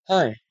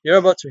Hi, you're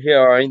about to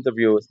hear our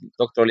interview with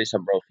Dr. Lisa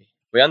Brophy.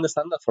 We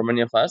understand that for many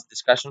of us,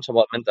 discussions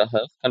about mental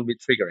health can be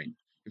triggering.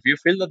 If you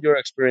feel that you're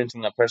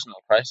experiencing a personal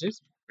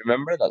crisis,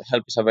 remember that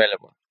help is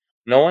available.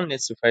 No one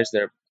needs to face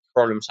their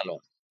problems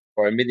alone.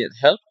 For immediate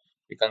help,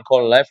 you can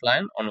call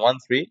Lifeline on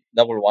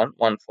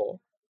 131114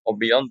 or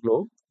Beyond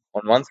Blue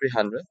on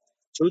 1300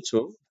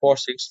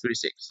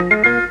 224636.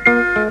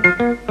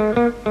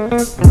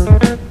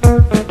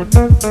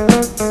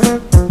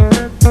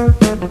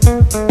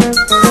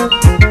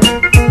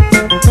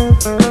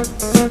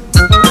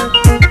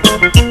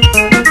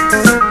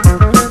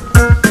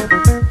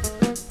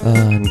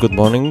 And good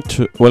morning.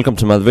 Welcome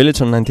to Mad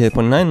Village on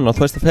 98.9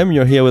 Northwest FM.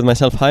 You're here with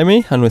myself,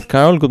 Jaime, and with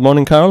Carol. Good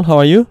morning, Carol. How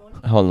are you?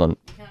 Hold on.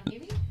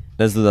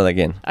 Let's do that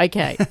again.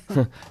 Okay.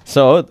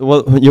 So,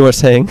 what you were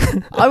saying?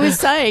 I was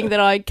saying that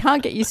I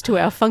can't get used to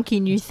our funky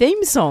new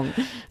theme song.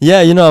 Yeah,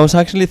 I was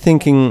actually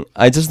thinking,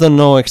 I just don't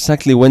know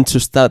exactly when to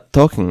start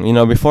talking.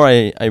 Before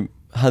I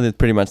had it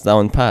pretty much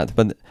down pat,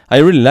 but I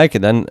really like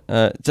it. And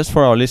just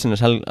for our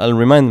listeners, I'll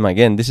remind them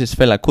again, this is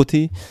Fela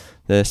Kuti.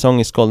 The song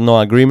is called No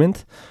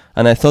Agreement.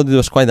 And I thought it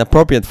was quite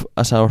appropriate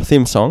as our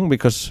theme song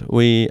because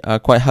we are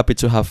quite happy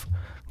to have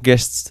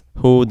guests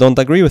who don't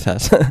agree with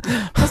us.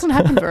 Doesn't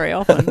happen very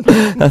often.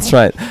 That's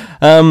right.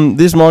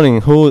 This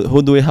morning,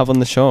 who do we have on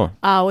the show?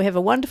 We have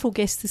a wonderful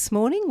guest this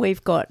morning.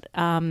 We've got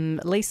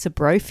Lisa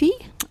Brophy,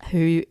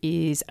 who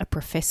is a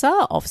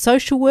professor of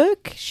social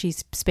work.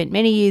 She's spent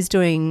many years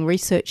doing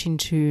research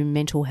into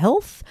mental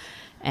health,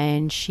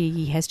 and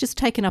she has just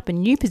taken up a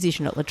new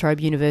position at La Trobe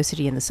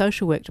University in the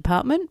social work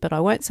department, but I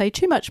won't say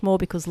too much more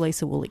because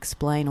Lisa will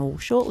explain all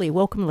shortly.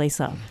 Welcome,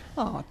 Lisa.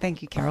 Oh,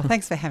 thank you, Carol.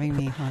 Thanks for having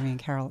me, Jaime and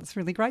Carol. It's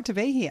really great to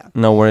be here.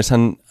 No worries.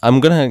 And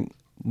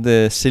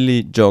the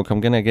silly joke, I'm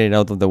going to get it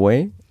out of the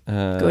way.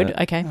 Good,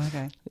 okay.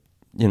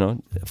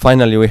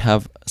 Finally we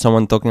have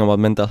someone talking about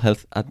mental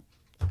health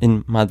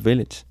in Mad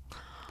Village.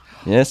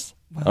 Yes?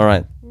 Well, all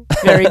right.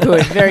 Very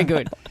good, very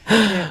good.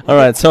 Yeah. All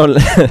right, so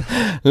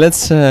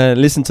let's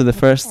listen to the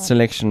first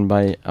selection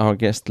by our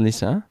guest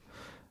Lisa.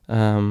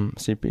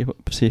 See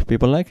if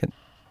people like it.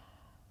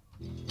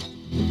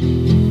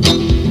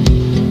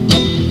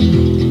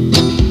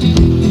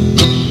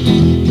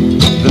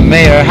 The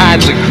mayor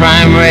hides the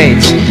crime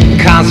rates,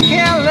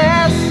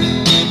 careless.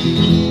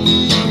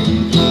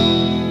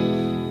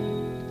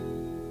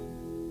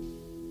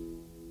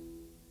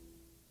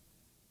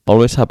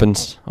 Always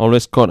happens,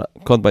 always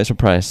caught by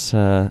surprise.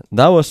 That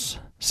was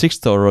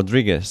Sixto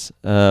Rodriguez.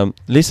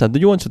 Lisa, do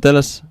you want to tell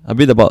us a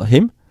bit about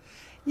him?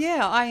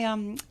 Yeah,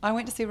 I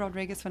went to see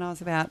Rodriguez when I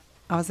was about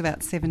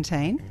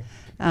 17,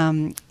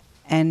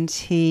 and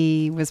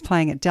he was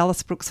playing at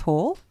Dallas Brooks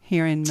Hall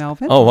here in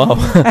Melbourne. Oh wow!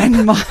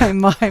 And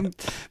my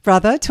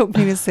brother took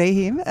me to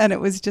see him, and it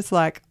was just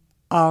like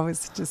I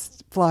was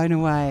just blown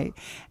away.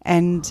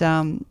 And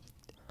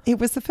it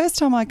was the first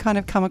time I kind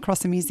of come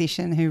across a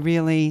musician who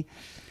really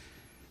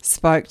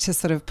spoke to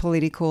sort of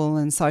political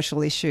and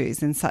social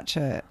issues in such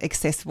a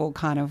accessible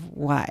kind of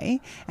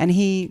way. And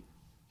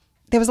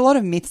there was a lot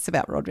of myths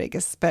about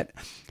Rodriguez, but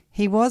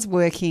he was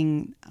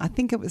working, I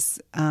think it was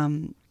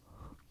in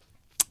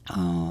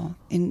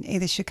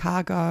either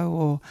Chicago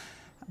or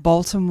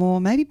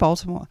Baltimore, maybe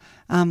Baltimore.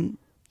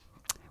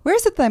 Where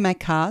is it they make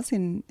cars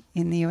in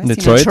the US?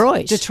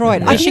 Detroit.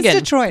 Detroit. I think it's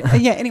Detroit.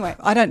 Yeah, anyway,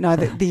 I don't know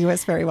the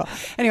US very well.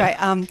 Anyway,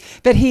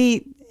 but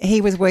he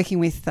was working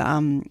with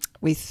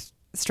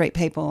street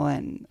people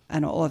and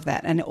all of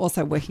that, and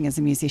also working as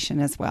a musician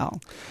as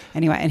well.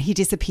 Anyway, and he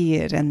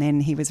disappeared and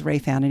then he was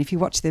refound. And if you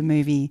watch the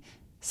movie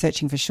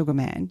Searching for Sugar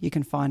Man, you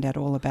can find out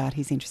all about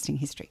his interesting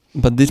history.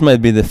 But this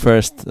might be the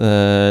first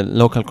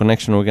local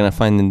connection we're going to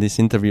find in this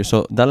interview.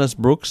 So Dallas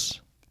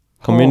Brooks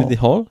Community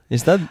Hall,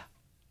 is that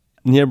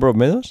near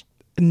Broadmeadows?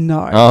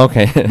 No. Oh,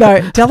 okay.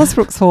 No, Dallas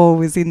Brooks Hall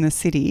was in the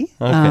city.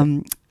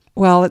 Okay.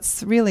 Well,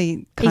 it's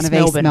really kind of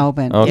East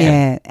Melbourne. Okay.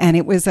 Yeah, and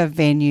it was a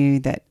venue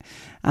that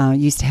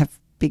used to have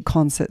big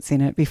concerts in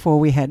it before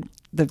we had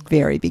the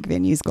very big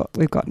venues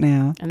we've got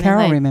now. And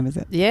Carol remembers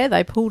it. Yeah,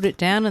 they pulled it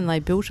down and they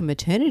built a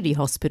maternity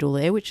hospital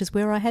there, which is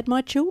where I had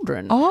my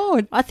children.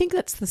 Oh, I think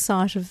that's the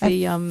site of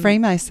the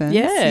Freemasons.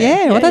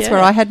 Yeah. Well, that's where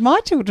I had my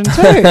children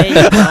too. There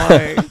you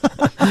go.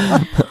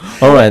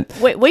 All right.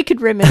 We could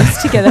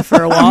reminisce together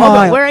for a while,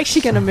 but we're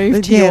actually going to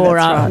move to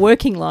your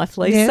working life,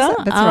 Lisa. Yes,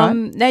 that's right.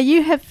 Now,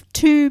 you have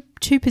two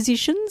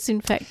positions, in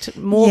fact,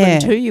 more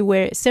than two. You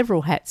wear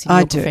several hats in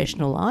your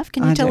professional life.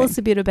 Can you tell us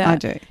a bit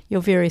about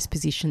your various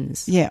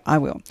positions? Yeah, I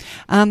will.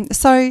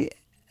 So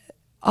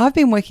I've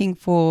been working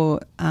for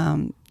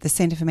the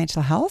Centre for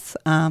Mental Health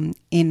my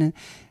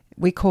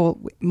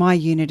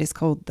unit is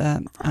called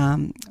the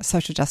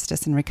Social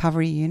Justice and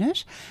Recovery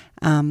Unit,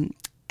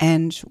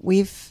 and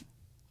we've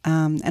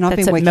and I've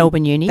been working.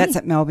 Melbourne Uni. That's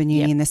at Melbourne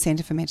Uni in the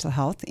Centre for Mental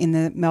Health in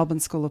the Melbourne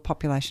School of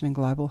Population and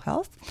Global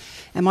Health,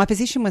 and my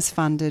position was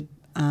funded.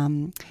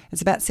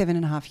 It's about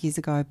 7.5 years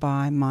ago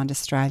by Mind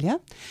Australia,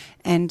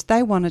 and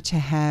they wanted to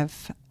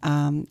have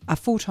a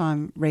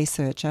full-time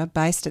researcher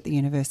based at the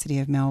University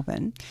of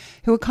Melbourne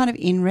who would kind of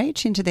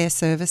in-reach into their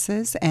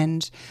services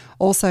and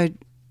also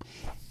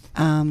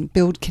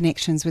build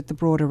connections with the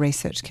broader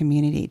research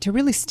community to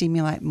really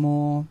stimulate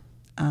more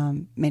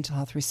mental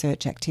health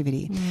research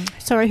activity.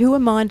 Sorry, who are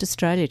Mind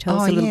Australia? Tell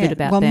us a little bit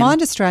about them.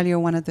 Mind Australia are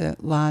one of the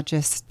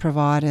largest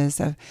providers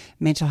of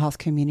mental health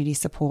community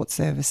support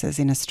services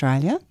in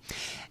Australia.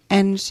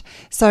 And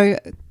so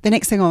the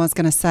next thing I was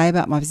going to say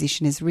about my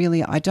position is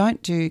really I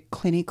don't do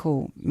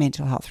clinical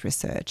mental health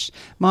research.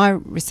 My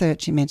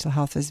research in mental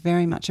health is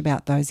very much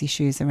about those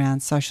issues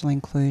around social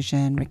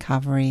inclusion,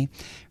 recovery,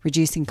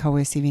 reducing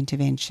coercive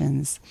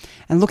interventions,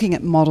 and looking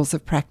at models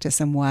of practice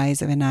and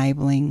ways of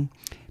enabling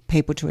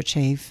people to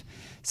achieve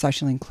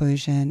social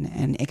inclusion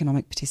and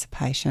economic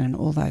participation and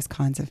all those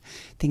kinds of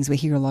things we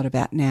hear a lot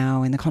about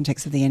now in the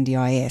context of the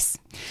NDIS.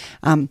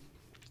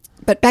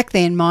 But back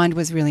then, Mind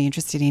was really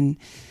interested in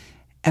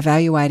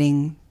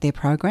evaluating their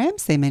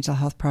programs, their mental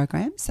health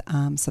programs.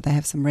 So they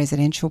have some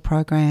residential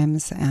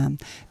programs,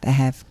 they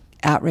have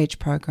outreach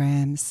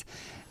programs,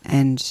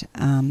 and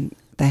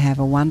they have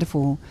a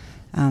wonderful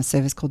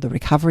service called the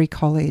Recovery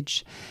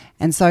College.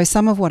 And so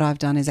some of what I've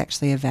done is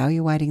actually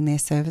evaluating their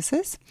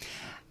services.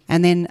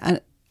 And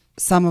then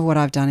some of what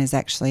I've done is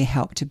actually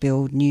help to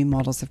build new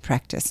models of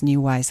practice, new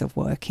ways of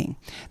working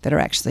that are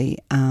actually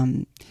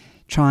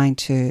trying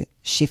to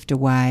shift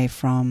away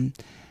from,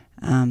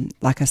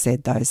 like I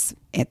said,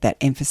 that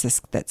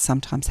emphasis that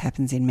sometimes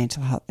happens in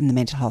mental health, in the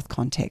mental health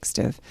context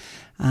of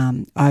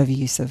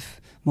overuse of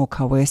more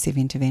coercive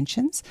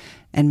interventions,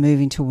 and move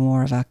into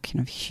more of a kind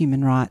of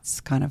human rights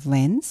kind of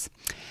lens.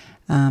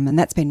 And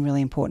that's been a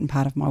really important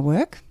part of my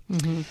work.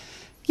 Mm-hmm.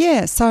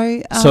 Yeah,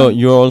 so... so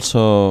you're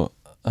also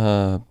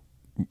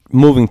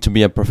moving to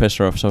be a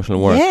professor of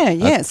social work.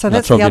 Yeah. So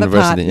that's the other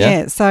part.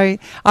 Yeah. So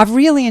I've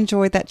really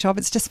enjoyed that job.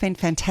 It's just been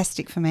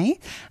fantastic for me.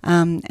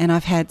 And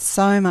I've had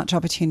so much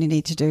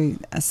opportunity to do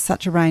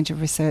such a range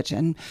of research,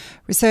 and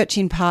research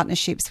in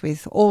partnerships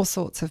with all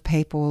sorts of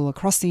people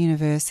across the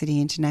university,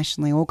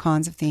 internationally, all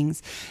kinds of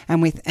things,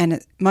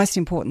 and most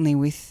importantly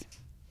with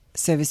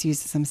service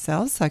users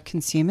themselves, so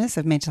consumers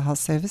of mental health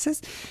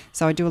services.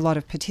 So I do a lot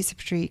of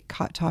participatory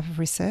type of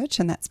research,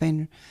 and that's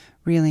been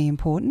really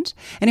important.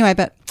 Anyway,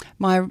 but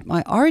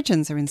my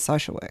origins are in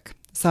social work.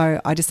 So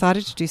I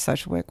decided to do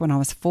social work when I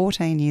was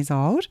 14 years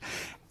old,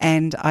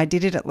 and I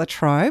did it at La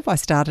Trobe. I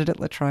started at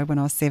La Trobe when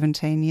I was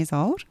 17 years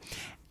old,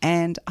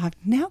 and I've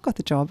now got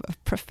the job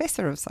of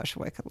Professor of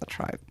Social Work at La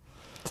Trobe.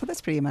 So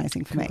that's pretty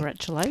amazing for me.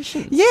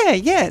 Congratulations.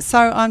 Yeah. So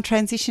I'm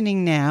transitioning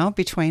now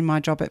between my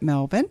job at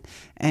Melbourne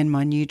and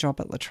my new job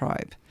at La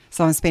Trobe.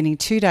 So I'm spending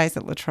 2 days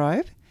at La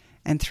Trobe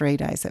and 3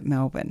 days at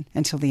Melbourne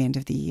until the end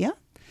of the year.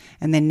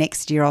 And then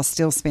next year I'll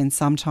still spend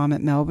some time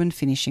at Melbourne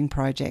finishing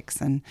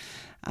projects and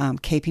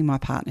keeping my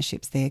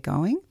partnerships there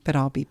going. But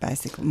I'll be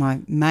my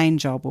main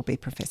job will be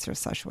Professor of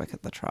Social Work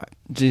at La Trobe.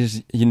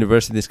 These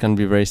universities can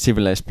be very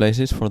civilized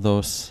places for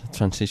those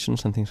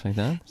transitions and things like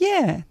that.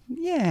 Yeah.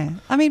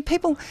 I mean,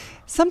 people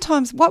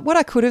sometimes, what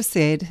I could have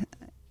said,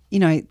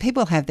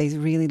 people have these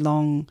really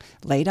long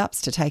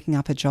lead-ups to taking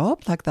up a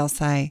job. Like they'll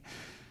say,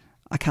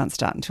 I can't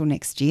start until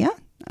next year.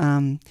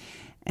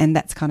 And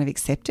that's kind of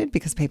accepted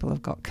because people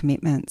have got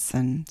commitments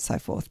and so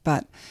forth.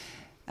 But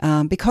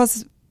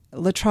because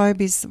La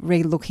Trobe is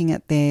re-looking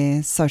at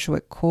their social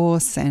work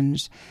course,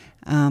 and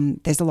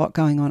there's a lot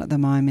going on at the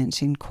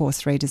moment in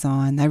course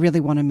redesign, they really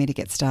wanted me to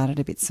get started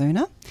a bit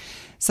sooner.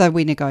 So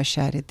we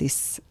negotiated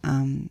this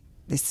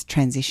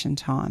transition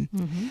time.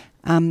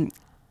 Mm-hmm.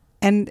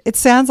 And it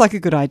sounds like a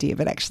good idea,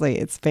 but actually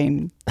it's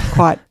been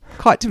quite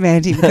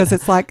demanding because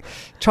it's like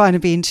trying to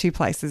be in two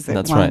places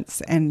at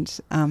once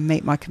and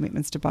meet my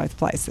commitments to both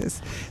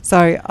places.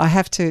 So I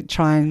have to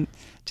try and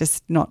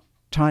just not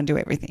try and do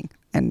everything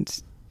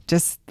and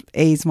just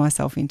ease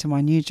myself into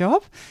my new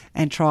job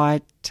and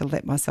try to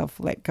let myself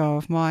let go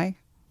of my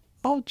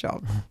old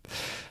job.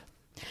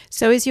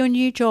 So is your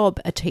new job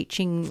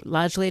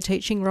largely a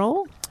teaching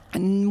role?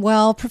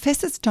 Well,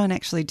 professors don't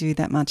actually do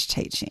that much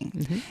teaching.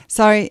 Mm-hmm.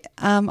 So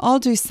I'll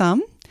do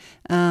some,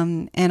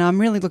 and I'm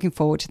really looking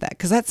forward to that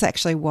because that's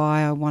actually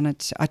why I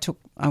went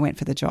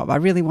for the job. I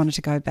really wanted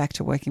to go back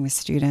to working with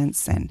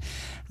students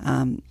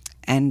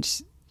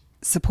and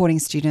supporting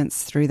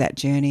students through that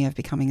journey of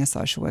becoming a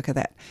social worker.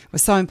 That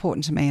was so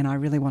important to me, and I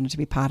really wanted to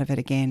be part of it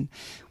again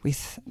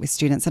with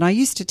students. And I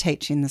used to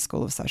teach in the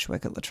School of Social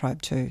Work at La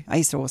Trobe too. I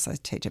used to also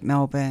teach at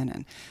Melbourne,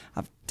 and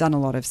I've done a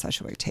lot of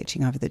social work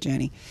teaching over the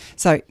journey.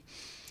 So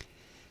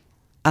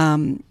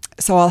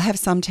I'll have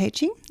some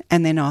teaching,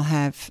 and then I'll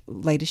have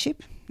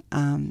leadership.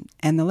 And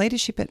the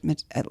leadership at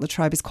La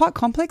Trobe is quite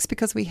complex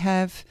because we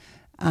have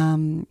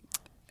the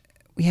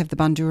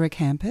Bundoora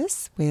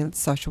campus where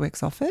social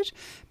work's offered,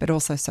 but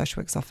also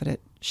social work's offered at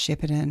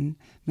Shepparton,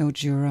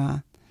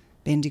 Mildura,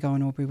 Bendigo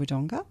and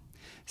Albury-Wodonga.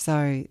 So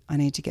I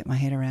need to get my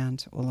head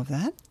around all of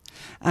that.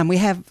 We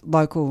have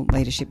local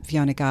leadership.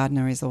 Fiona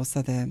Gardner is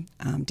also the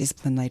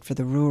discipline lead for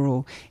the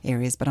rural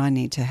areas, but I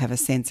need to have a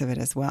sense of it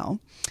as well.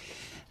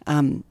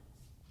 And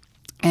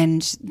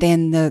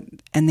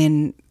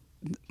then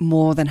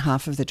more than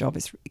half of the job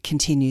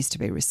continues to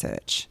be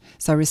research.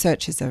 So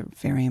research is a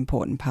very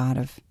important part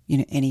of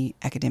any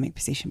academic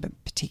position, but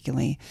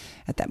particularly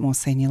at that more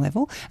senior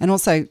level. And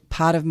also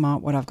part of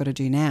what I've got to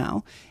do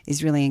now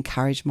is really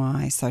encourage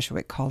my social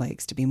work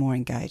colleagues to be more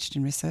engaged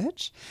in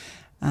research.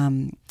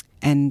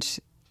 And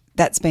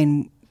that's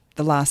been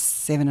the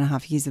last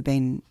 7.5 years have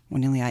been, well,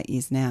 nearly 8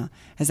 years now,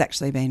 has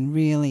actually been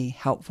really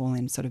helpful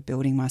in sort of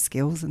building my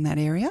skills in that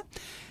area.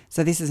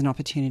 So this is an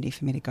opportunity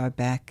for me to go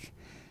back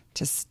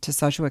to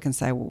social work and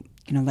say, well,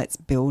 let's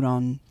build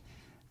on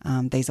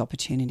these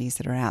opportunities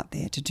that are out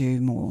there to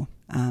do more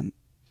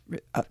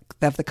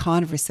of the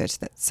kind of research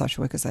that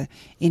social workers are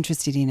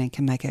interested in and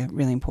can make a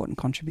really important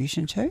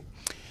contribution to.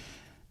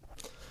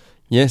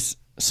 Yes,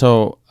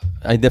 so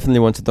I definitely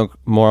want to talk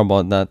more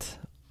about that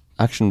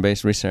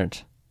action-based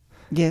research.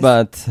 Yes.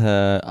 But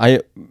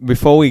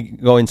before we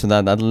go into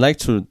that, I'd like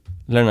to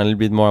learn a little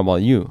bit more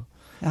about you.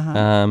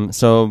 Uh-huh.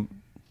 So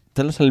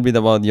tell us a little bit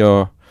about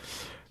your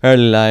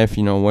early life,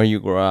 where you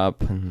grew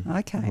up.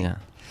 Okay. Yeah.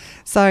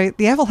 So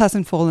the apple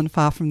hasn't fallen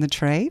far from the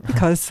tree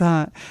because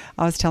I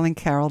was telling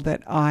Carol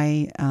that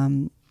I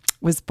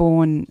was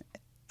born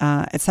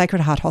at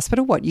Sacred Heart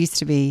Hospital,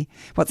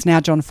 what's now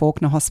John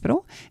Faulkner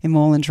Hospital in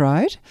Moreland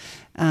Road.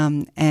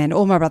 And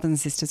all my brothers and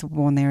sisters were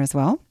born there as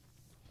well.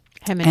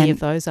 How many of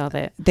those are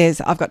there?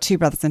 I've got 2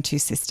 brothers and 2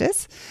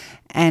 sisters,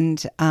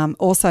 and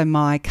also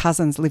my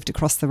cousins lived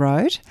across the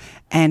road,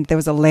 and there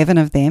was 11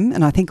 of them,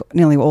 and I think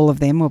nearly all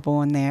of them were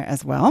born there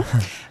as well.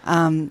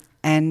 My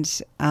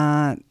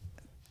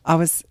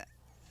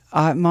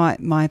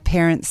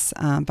parents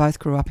both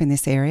grew up in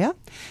this area,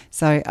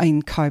 so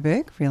in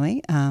Coburg,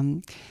 really.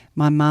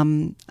 My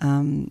mum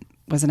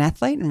was an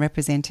athlete and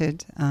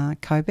represented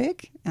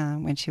Coburg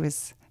when she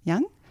was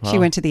young. Wow. She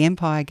went to the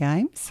Empire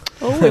Games.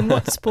 Oh, in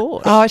what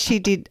sport? Oh, she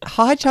did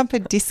high jump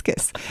and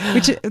discus,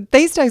 which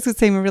these days would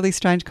seem a really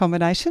strange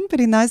combination, but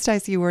in those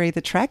days you were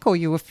either track or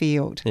you were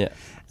field. Yeah.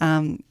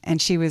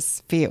 And she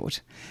was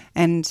field.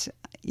 And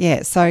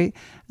yeah, so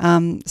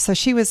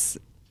she was...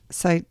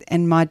 So,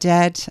 and my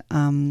dad,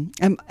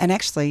 and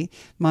actually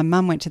my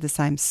mum went to the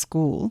same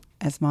school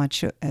as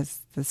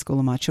the school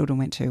of my children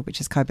went to,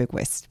 which is Coburg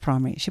West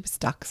Primary. She was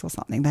Ducks or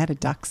something. They had a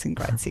Ducks in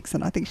grade 6,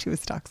 and I think she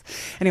was Ducks.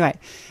 Anyway,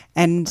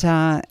 and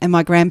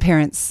my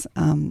grandparents,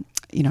 lived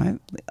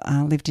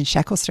in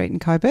Shackle Street in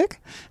Coburg.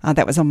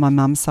 That was on my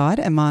mum's side,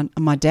 and on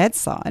my dad's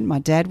side, my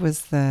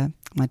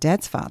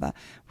dad's father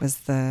was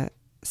the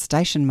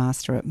station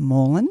master at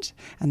Moreland,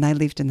 and they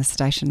lived in the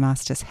station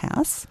master's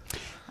house,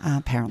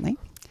 apparently.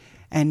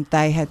 And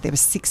there were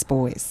 6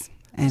 boys.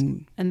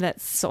 And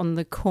that's on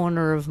the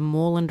corner of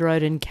Moreland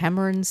Road and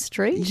Cameron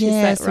Street,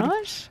 yeah, is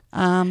that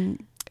right?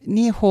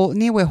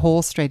 Near where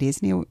Hall Street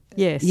is.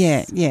 Yes.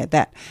 Yeah,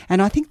 that.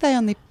 And I think they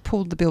only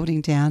pulled the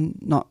building down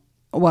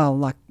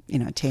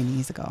 10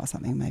 years ago or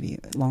something, maybe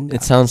longer.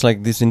 It sounds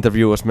like this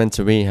interview was meant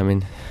to be. I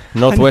mean,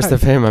 Northwest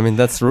FM. I mean,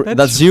 that's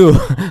you.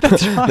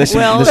 That's right. That's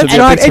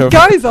right. It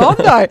goes on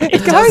though.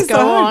 It goes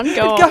on.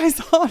 It goes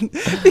on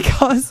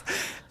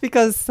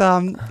because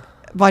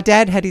my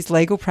dad had his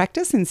legal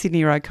practice in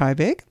Sydney Road,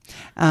 Coburg,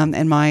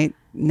 and my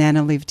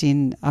nana lived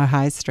in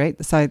Ohio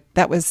Street. So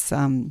that was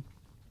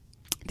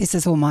this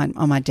is all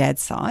on my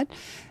dad's side,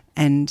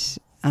 and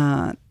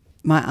my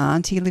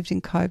auntie lived in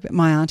Coburg.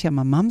 My auntie on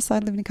my mum's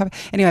side lived in Coburg.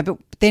 Anyway, but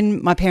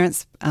then my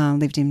parents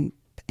lived in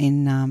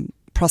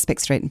Prospect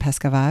Street in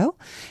Pascoe Vale,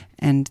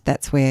 and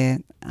that's where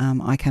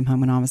I came home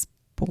when I was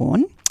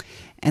born,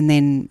 and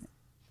then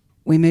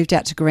we moved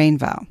out to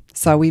Greenvale.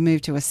 So we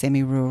moved to a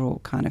semi-rural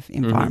kind of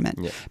environment.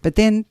 Mm-hmm, yeah. But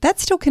then that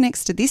still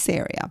connects to this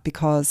area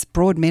because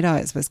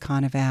Broadmeadows was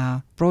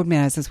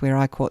Broadmeadows is where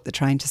I caught the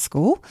train to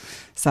school.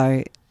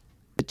 So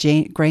the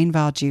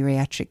Greenvale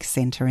Geriatric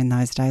Centre in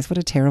those days, what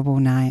a terrible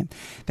name.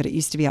 But it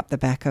used to be up the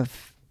back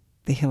of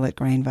the hill at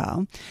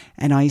Greenvale.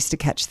 And I used to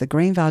catch the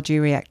Greenvale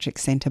Geriatric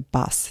Centre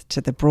bus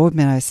to the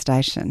Broadmeadows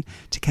station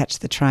to catch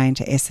the train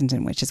to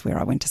Essendon, which is where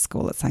I went to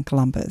school at St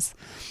Columba's.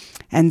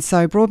 And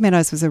so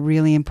Broadmeadows was a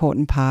really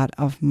important part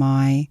of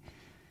my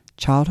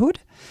childhood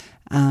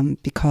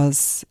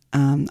because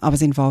I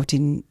was involved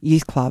in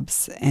youth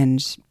clubs,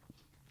 and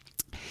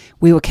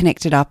we were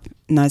connected up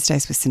in those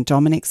days with St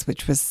Dominic's,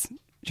 which was, do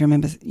you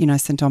remember,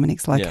 St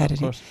Dominic's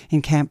located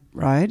in Camp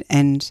Road?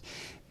 And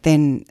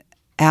then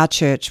our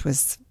church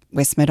was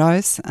West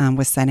Meadows,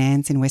 was St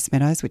Anne's in West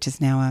Meadows, which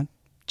is now a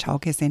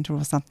childcare centre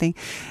or something.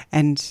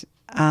 And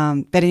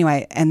but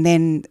anyway, and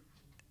then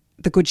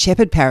the Good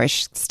Shepherd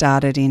Parish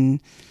started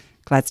in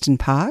Gladstone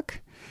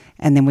Park,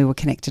 and then we were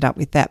connected up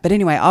with that. But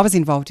anyway, I was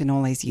involved in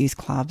all these youth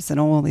clubs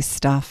and all this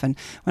stuff. And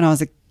when I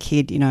was a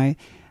kid,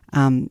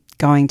 going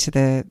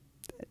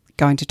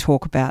to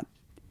talk about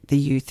the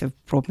youth of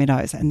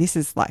Broadmeadows, and this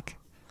is like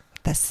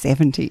the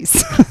 70s,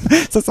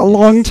 so it's a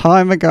long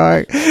time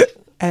ago.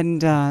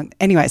 And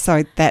anyway,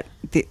 so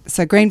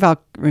Greenvale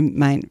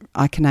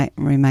I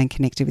remain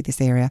connected with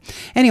this area.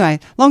 Anyway,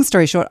 long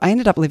story short, I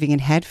ended up living in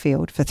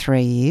Hadfield for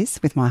 3 years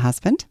with my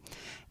husband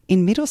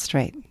in Middle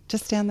Street,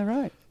 just down the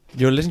road.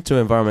 You're listening to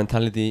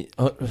Environmentality.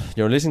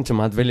 You're listening to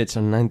Mad Village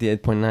on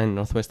 98.9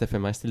 Northwest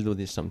FM. I still do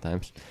this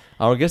sometimes.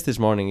 Our guest this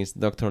morning is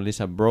Dr.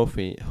 Lisa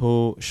Brophy,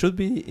 who should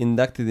be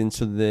inducted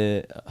into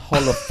the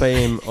Hall of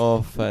Fame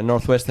of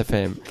Northwest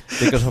FM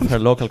because of her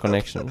local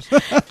connections.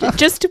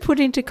 Just to put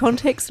into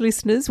context,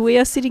 listeners, we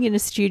are sitting in a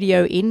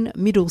studio in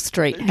Middle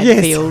Street,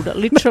 Hadfield,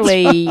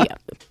 literally,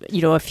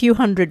 a few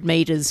hundred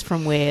metres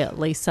from where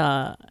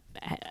Lisa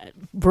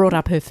brought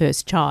up her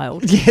first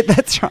child. Yeah,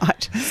 that's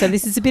right. So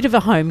this is a bit of a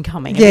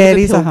homecoming. Yeah, it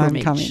is a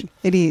homecoming.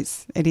 It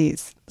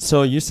is.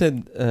 So you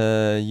said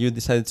you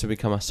decided to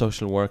become a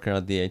social worker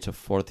at the age of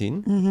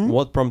 14. Mm-hmm.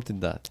 What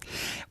prompted that?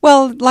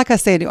 Well, like I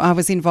said, I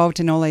was involved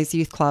in all these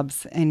youth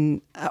clubs,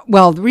 and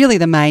really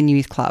the main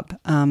youth club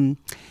there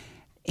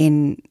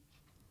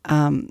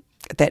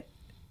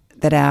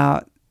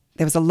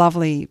was a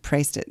lovely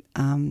priest at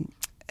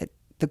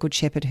the Good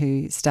Shepherd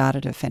who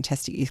started a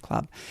fantastic youth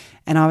club,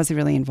 and I was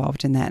really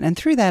involved in that. And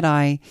through that,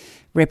 I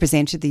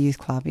represented the youth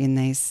club in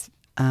these.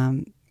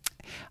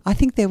 I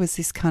think there was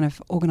this kind of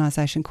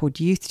organisation called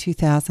Youth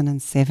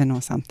 2007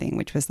 or something,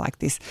 which was like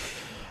this.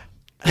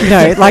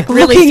 Like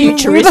really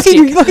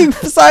futuristic. looking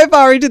so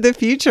far into the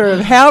future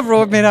of how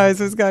Broadmeadows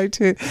was going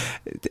to.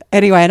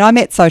 Anyway, and I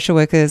met social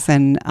workers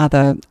and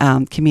other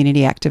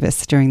community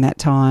activists during that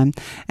time,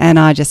 and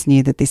I just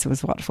knew that this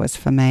was what was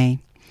for me.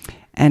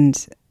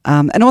 And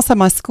also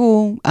my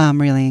school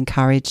really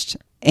encouraged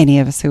any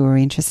of us who were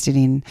interested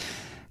in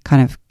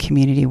kind of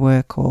community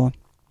work or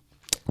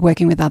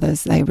working with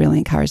others. They really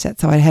encouraged that.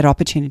 So I had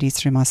opportunities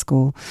through my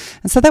school.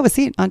 And so that was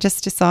it. I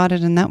just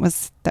decided, and that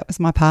was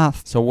my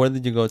path. So where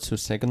did you go to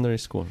secondary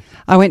school?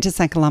 I went to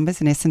St.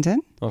 Columba's in Essendon.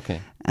 Okay.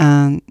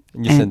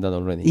 You said that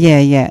already.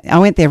 Yeah. I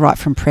went there right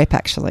from prep,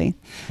 actually.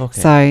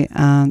 Okay.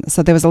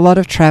 So there was a lot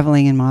of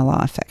travelling in my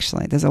life,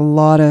 actually. There's a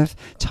lot of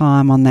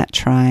time on that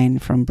train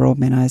from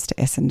Broadmeadows to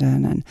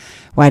Essendon and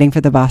waiting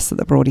for the bus at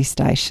the Broadie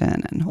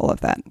station and all of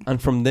that.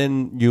 And from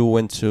then you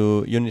went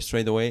to uni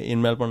straight away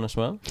in Melbourne as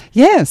well?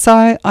 Yeah,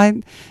 so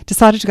I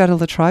decided to go to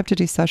La Trobe to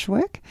do social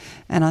work,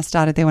 and I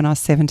started there when I was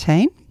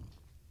 17,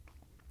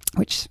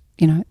 which,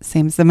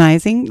 seems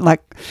amazing.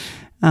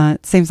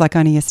 It seems like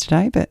only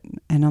yesterday,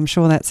 and I'm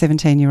sure that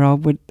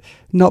 17-year-old would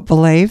not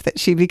believe that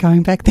she'd be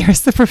going back there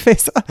as the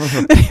professor.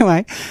 But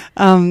anyway,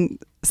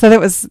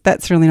 so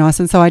that's really nice.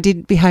 And so I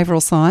did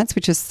behavioural science,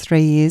 which is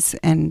 3 years,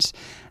 and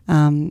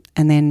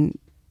then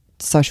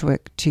social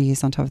work 2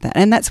 years on top of that.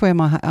 And that's where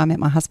I met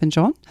my husband,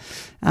 John,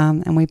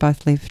 and we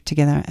both live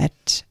together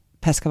at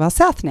Pascoe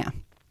South now.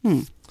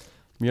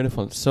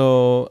 Beautiful.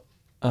 So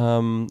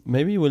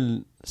maybe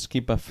we'll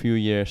skip a few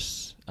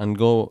years and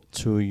go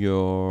to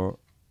your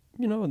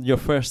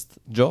first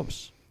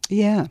jobs.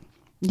 Yeah.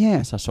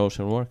 As a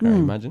social worker, I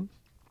imagine.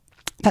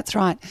 That's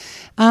right.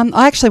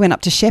 I actually went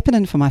up to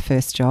Shepparton for my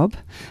first job.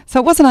 So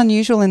it wasn't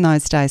unusual in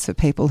those days for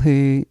people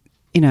who,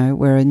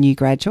 were a new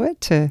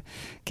graduate to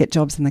get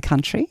jobs in the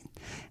country.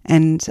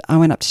 And I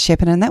went up to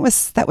Shepparton, and that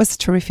was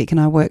terrific. And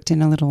I worked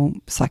in a little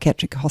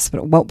psychiatric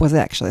hospital. What was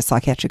actually a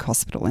psychiatric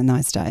hospital in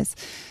those days.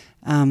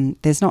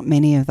 There's not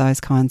many of those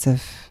kinds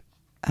of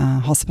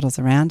hospitals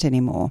around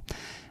anymore.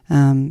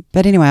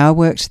 But anyway, I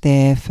worked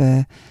there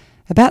for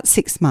about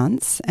 6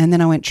 months, and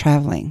then I went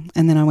travelling,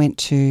 and then I went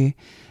to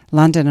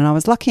London, and I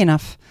was lucky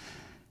enough,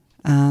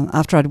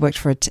 after I'd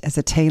worked as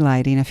a tea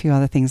lady and a few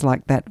other things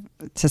like that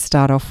to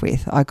start off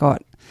with, I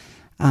got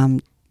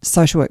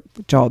social work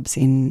jobs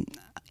in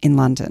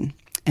London,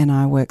 and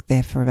I worked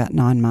there for about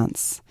 9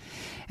 months.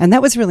 And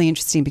that was really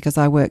interesting because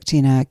I worked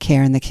in a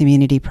care in the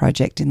community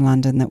project in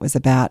London that was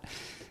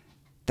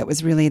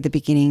really the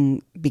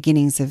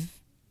beginnings of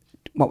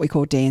what we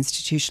call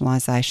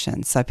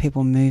deinstitutionalisation, so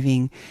people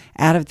moving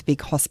out of the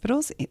big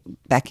hospitals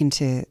back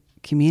into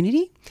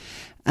community.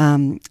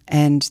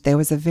 And there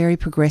was a very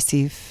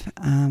progressive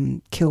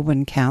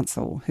Kilburn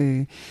Council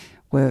who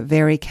were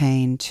very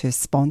keen to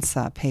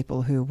sponsor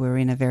people who were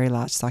in a very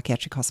large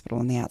psychiatric hospital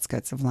on the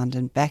outskirts of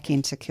London back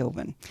into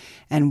Kilburn.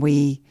 And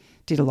we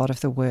did a lot of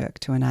the work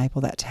to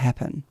enable that to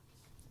happen.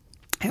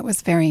 It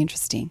was very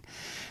interesting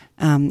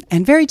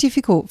and very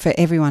difficult for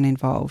everyone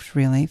involved,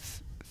 really,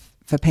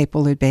 for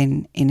people who'd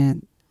been in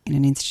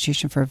an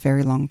institution for a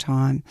very long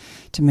time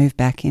to move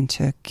back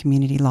into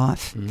community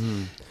life.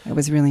 It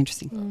was really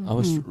interesting. I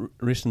was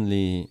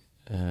recently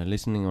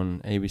listening on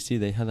ABC.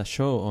 They had a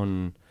show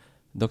on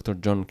Dr.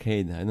 John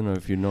Cade. I don't know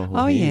if you know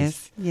who he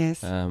is. Oh,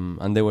 yes.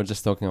 And they were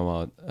just talking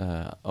about,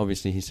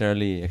 obviously, his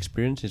early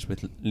experiences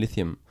with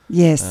lithium.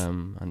 Yes.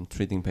 And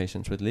treating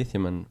patients with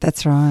lithium. And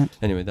that's right.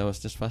 Anyway, that was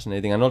just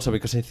fascinating. And also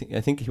because I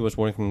think he was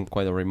working in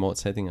quite a remote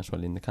setting as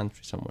well in the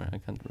country somewhere. I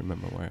can't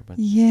remember where. But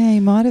yeah, he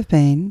might have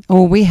been.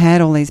 Or we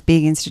had all these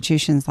big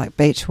institutions like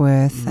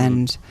Beechworth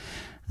and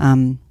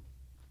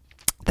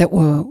that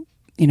were,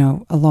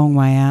 a long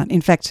way out.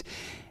 In fact,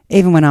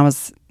 even when I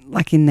was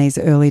like in these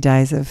early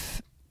days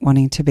of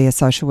wanting to be a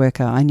social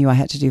worker, I knew I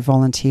had to do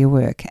volunteer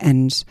work,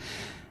 and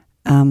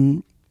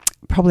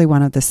probably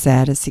one of the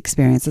saddest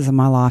experiences of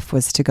my life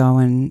was to go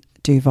and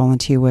do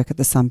volunteer work at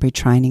the Sunbury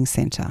Training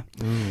Centre.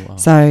 Wow.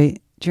 So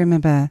do you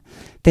remember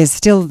there's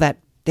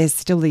there's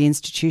still the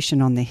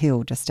institution on the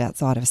hill just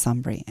outside of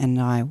Sunbury, and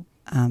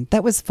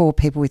that was for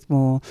people with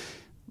more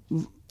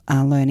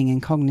learning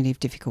and cognitive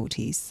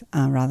difficulties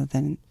rather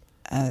than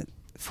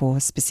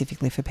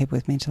specifically for people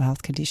with mental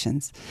health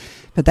conditions.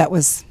 But that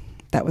was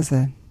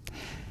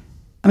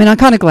I'm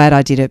kind of glad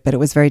I did it, but it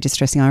was very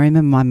distressing. I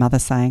remember my mother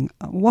saying,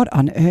 "What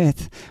on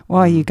earth? Why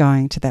are you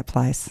going to that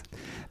place?"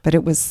 But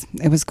it was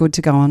good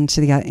to go on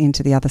to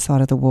into the other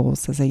side of the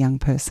walls as a young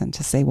person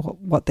to see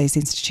what these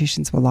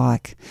institutions were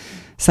like.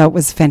 So it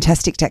was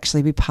fantastic to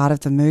actually be part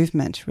of the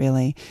movement,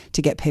 really,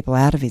 to get people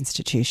out of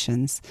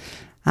institutions.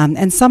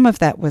 And some of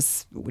that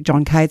was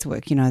John Cade's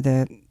work,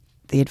 the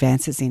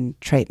advances in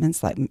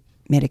treatments like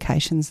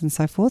medications and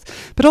so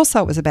forth. But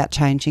also it was about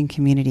changing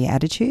community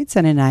attitudes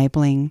and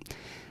enabling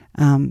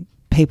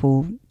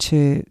people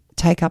to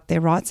take up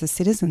their rights as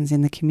citizens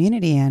in the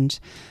community. And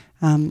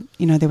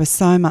there was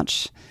so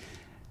much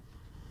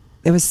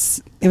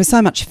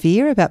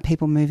fear about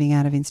people moving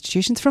out of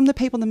institutions from the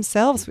people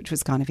themselves, which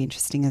was kind of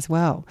interesting as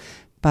well.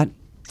 But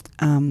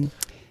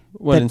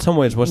in some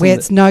ways,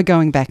 it's no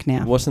going back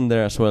now. Wasn't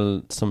there as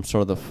well some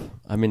sort of,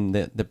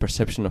 the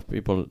perception of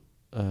people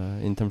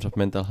in terms of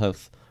mental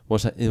health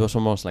was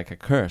almost like a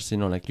curse,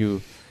 like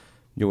you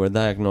were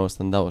diagnosed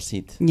and that was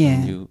it.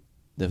 Yeah. And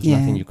there was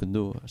nothing you could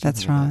do.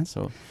 That's like right.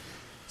 That,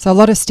 so a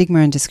lot of stigma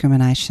and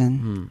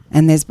discrimination.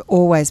 And there's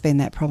always been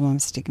that problem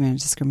of stigma and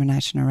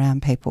discrimination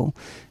around people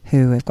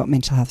who have got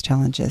mental health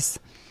challenges.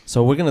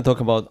 So we're going to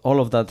talk about all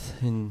of that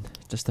in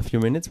just a few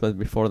minutes, but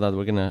before that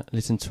we're going to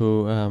listen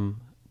to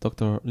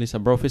Dr. Lisa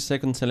Brophy's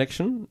second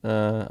selection,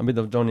 a bit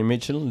of Joni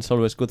Mitchell. It's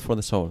always good for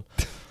the soul.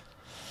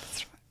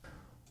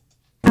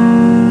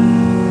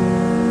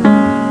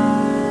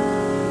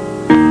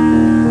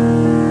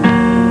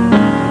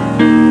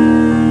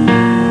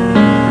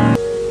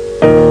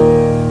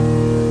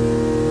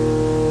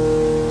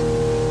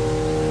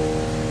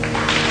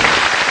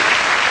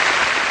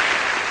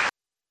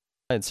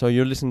 Right, so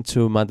you're listening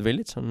to Mad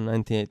Village on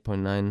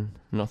 98.9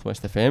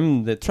 Northwest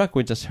FM. The track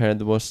we just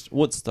heard was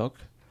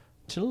Woodstock,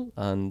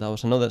 and that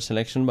was another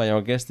selection by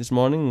our guest this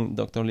morning,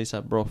 Dr.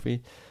 Lisa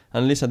Brophy.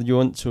 And Lisa, do you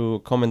want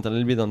to comment a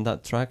little bit on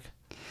that track?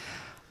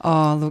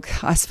 Oh,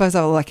 look, I suppose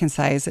all I can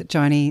say is that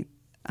Joni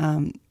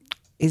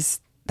is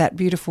that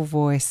beautiful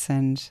voice,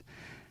 and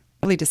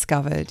really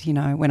discovered,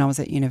 when I was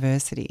at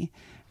university.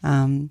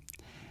 And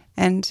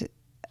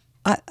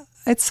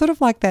it's sort of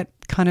like that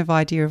kind of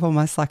idea of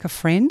almost like a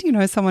friend,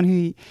 someone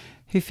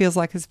who feels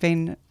like has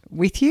been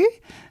with you,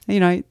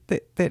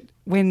 that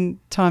when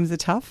times are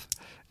tough,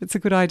 it's a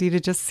good idea to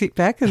just sit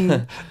back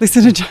and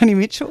listen to Joni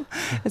Mitchell.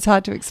 It's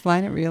hard to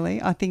explain it,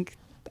 really. I think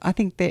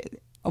that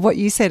what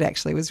you said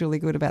actually was really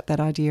good about that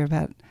idea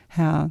about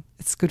how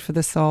it's good for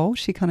the soul.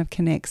 She kind of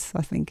connects,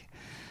 I think,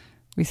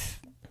 with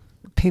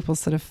people's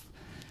sort of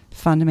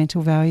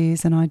fundamental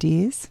values and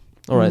ideas.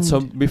 All right, so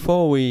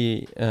before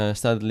we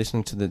started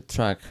listening to the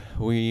track,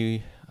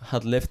 we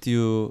had left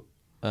you,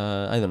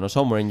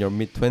 somewhere in your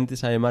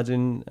mid-20s, I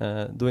imagine,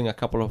 doing a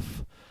couple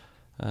of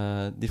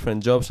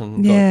different jobs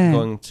and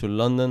going to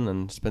London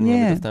and spending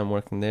a bit of time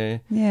working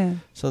there. Yeah.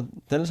 So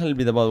tell us a little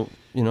bit about,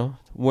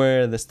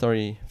 where the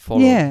story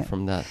followed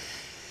from that.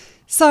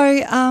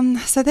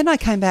 So then I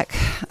came back.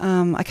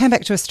 I came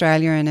back to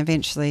Australia, and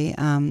eventually,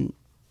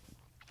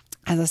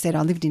 as I said,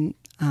 I lived in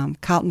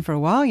Carlton for a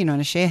while, in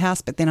a share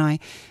house. But then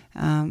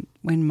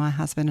when my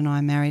husband and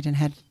I married and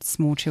had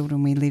small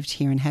children, we lived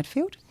here in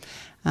Hadfield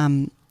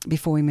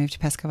before we moved to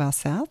Pascoe Vale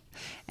South.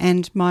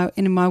 And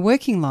in my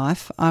working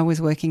life, I was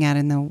working out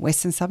in the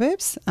western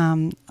suburbs.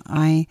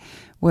 I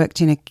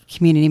worked in a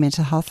community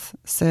mental health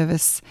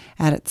service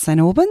out at St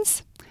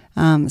Albans.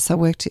 So I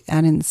worked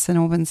out in St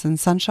Albans and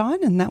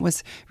Sunshine, and that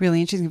was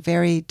really interesting.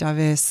 Very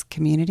diverse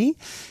community.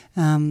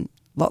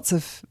 Lots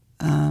of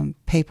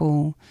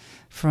people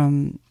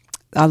from...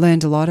 I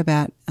learned a lot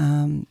about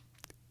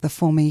the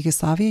former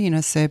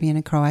Yugoslavia, Serbian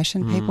and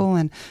Croatian people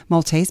and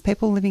Maltese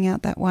people living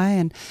out that way,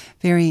 and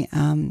very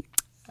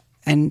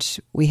and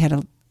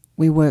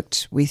we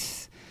worked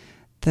with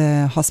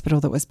the hospital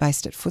that was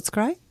based at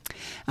Footscray.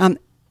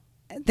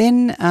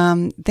 Then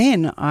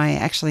I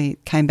actually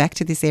came back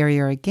to this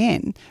area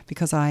again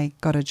because I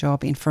got a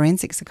job in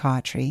forensic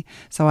psychiatry.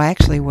 So I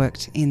actually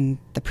worked in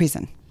the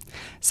prison.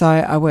 So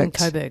I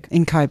worked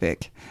in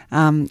Coburg.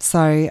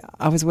 So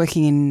I was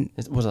working in...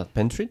 Was that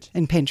Pentridge?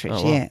 In Pentridge,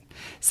 oh, wow. Yeah.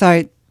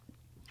 So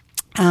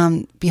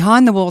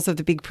behind the walls of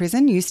the big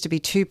prison used to be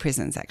two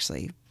prisons,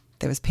 actually.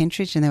 There was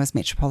Pentridge and there was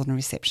Metropolitan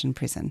Reception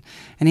Prison.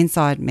 And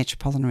inside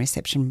Metropolitan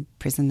Reception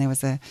Prison there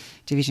was a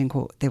division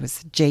there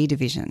was G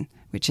Division,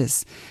 which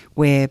is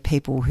where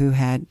people who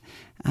had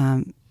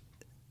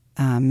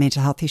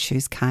mental health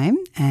issues came,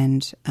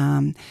 and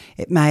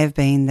it may have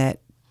been that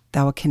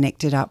they were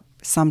connected up.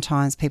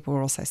 Sometimes people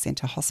were also sent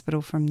to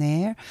hospital from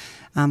there.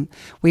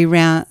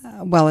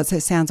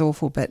 It sounds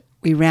awful, but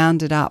we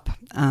rounded up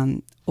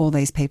all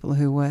these people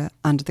who were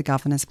under the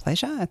governor's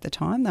pleasure at the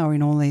time. They were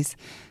in all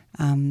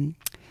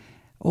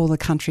all the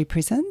country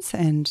prisons,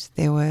 and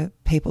there were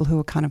people who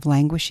were kind of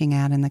languishing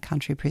out in the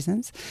country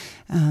prisons,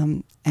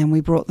 and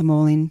we brought them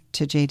all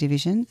into G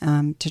Division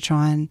to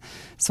try and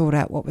sort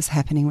out what was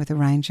happening with a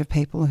range of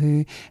people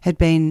who had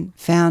been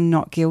found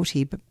not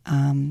guilty,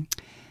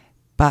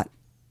 but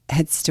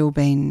had still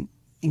been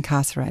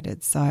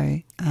incarcerated. So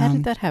How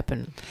did that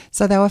happen?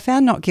 so they were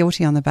found not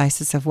guilty on the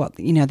basis of what,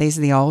 these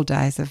are the old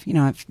days of,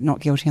 not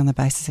guilty on the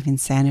basis of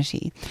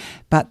insanity,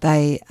 but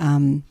they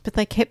But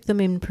they kept them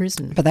in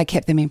prison.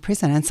 kept them in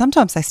prison, and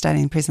sometimes they stayed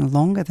in prison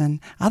longer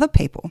than other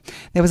people.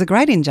 There was a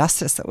great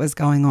injustice that was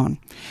going on.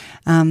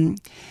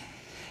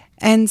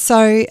 And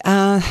so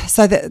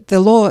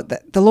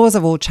the laws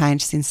have all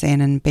changed since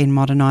then and been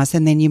modernised.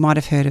 And then you might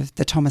have heard of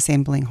the Thomas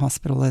Embling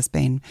Hospital has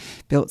been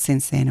built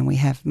since then, and we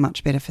have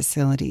much better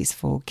facilities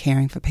for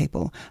caring for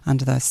people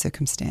under those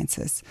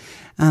circumstances.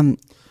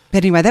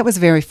 But anyway, that was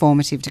very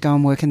formative to go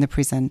and work in the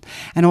prison.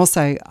 And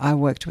also I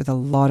worked with a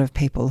lot of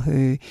people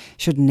who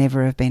should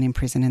never have been in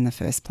prison in the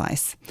first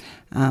place,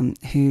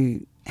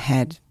 who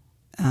had,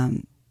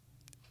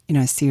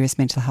 serious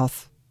mental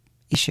health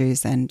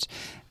issues and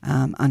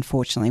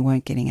unfortunately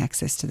weren't getting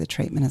access to the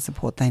treatment and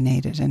support they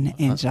needed and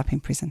ended up in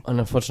prison. And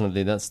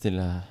unfortunately, that's still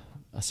a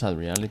sad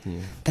reality.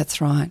 That's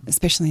right,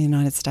 especially in the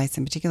United States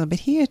in particular, but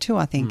here too,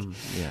 I think.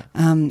 Yeah.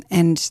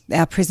 And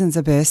our prisons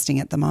are bursting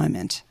at the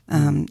moment,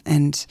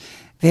 and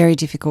very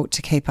difficult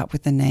to keep up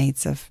with the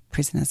needs of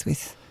prisoners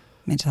with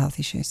mental health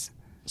issues.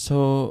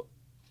 So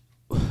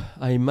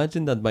I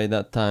imagine that by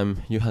that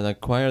time you had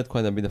acquired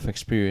quite a bit of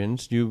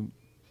experience. You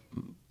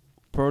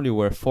probably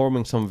were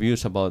forming some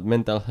views about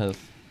mental health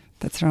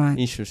That's right.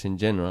 issues in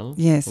general.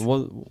 Yes.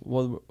 Where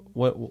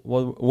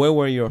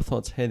were your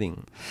thoughts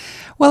heading?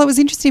 Well, it was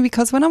interesting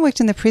because when I worked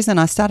in the prison,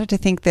 I started to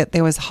think that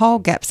there was whole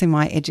gaps in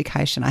my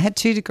education. I had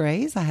 2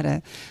 degrees. I had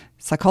a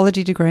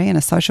psychology degree and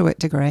a social work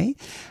degree,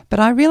 but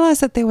I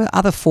realised that there were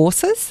other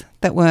forces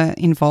that were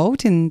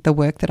involved in the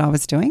work that I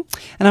was doing.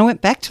 And I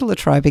went back to La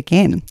Trobe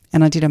again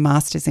and I did a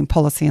master's in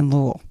policy and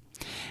law.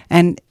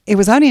 And it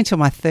was only until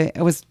my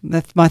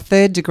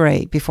third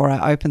degree before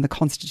I opened the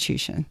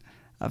Constitution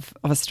of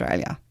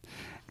Australia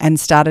and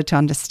started to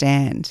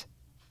understand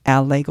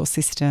our legal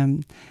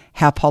system,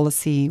 how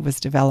policy was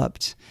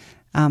developed,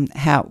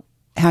 how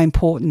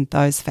important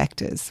those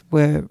factors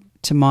were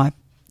to my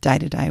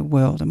day-to-day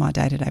world and my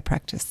day-to-day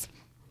practice.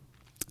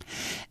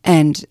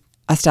 And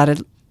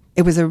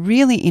it was a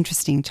really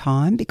interesting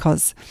time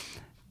because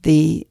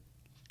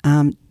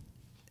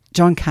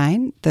John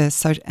Cain,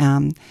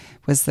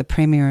 was the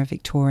Premier of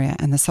Victoria,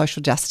 and the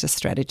social justice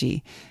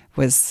strategy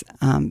was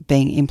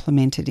being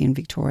implemented in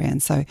Victoria.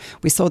 And so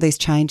we saw these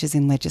changes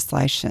in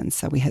legislation.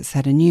 So we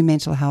had a new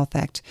Mental Health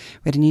Act,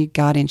 we had a new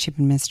Guardianship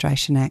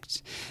Administration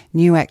Act,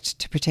 new Act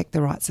to protect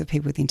the rights of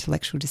people with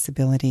intellectual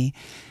disability,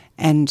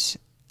 and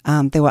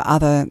there were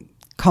other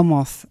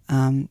Commonwealth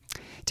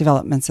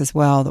developments as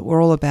well that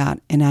were all about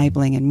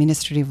enabling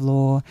administrative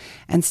law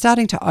and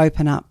starting to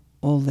open up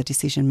all the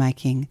decision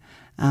making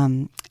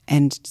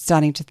and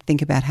starting to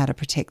think about how to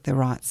protect the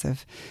rights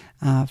of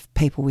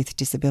people with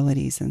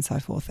disabilities and so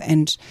forth.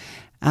 And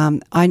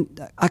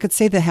I could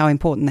see how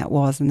important that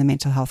was in the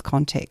mental health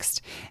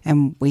context.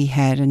 And we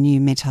had a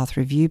new mental health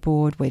review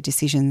board where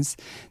decisions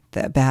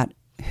about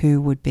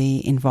who would be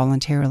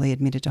involuntarily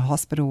admitted to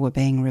hospital were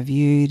being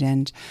reviewed,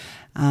 and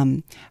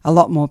a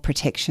lot more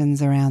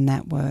protections around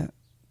that were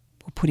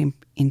put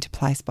into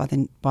place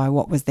by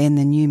what was then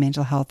the new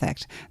Mental Health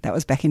Act. That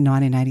was back in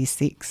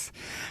 1986.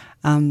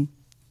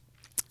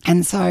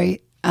 And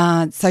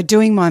so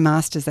doing my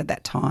master's at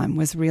that time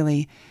was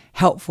really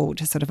helpful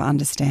to sort of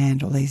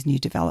understand all these new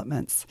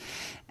developments.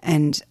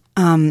 And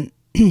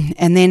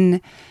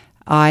then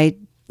I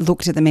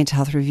looked at the Mental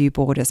Health Review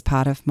Board as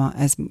part of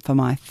for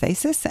my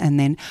thesis, and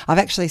then I've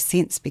actually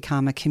since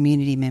become a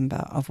community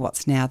member of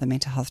what's now the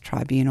Mental Health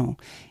Tribunal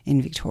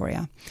in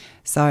Victoria.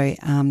 So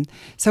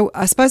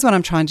I suppose what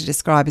I'm trying to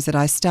describe is that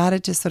I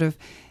started to sort of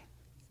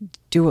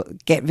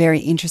get very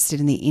interested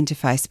in the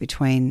interface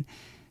between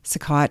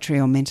psychiatry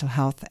or mental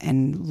health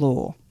and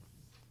law.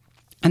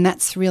 And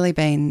that's really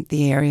been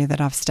the area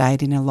that I've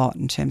stayed in a lot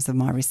in terms of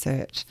my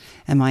research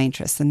and my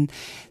interests. And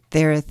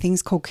there are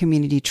things called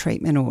community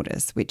treatment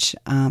orders, which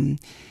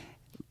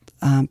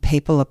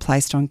people are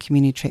placed on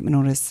community treatment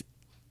orders,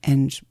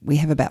 and we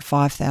have about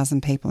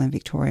 5,000 people in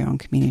Victoria on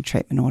community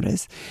treatment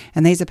orders.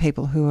 And these are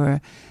people who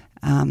are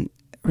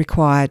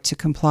required to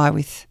comply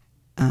with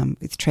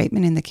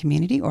treatment in the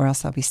community, or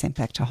else they'll be sent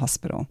back to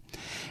hospital.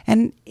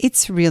 And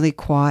it's really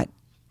quite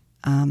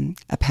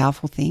a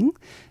powerful thing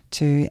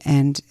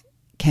and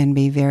can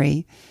be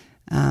very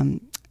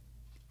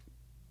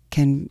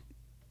can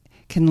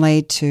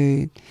lead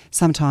to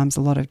sometimes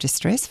a lot of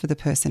distress for the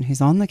person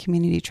who's on the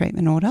community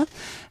treatment order.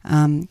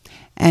 And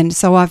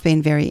so I've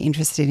been very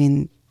interested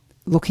in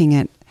looking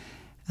at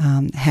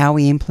how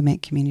we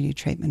implement community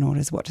treatment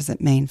orders. What does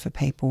it mean for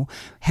people?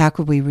 How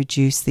could we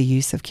reduce the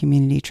use of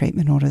community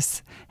treatment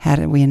orders? How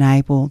do we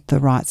enable the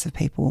rights of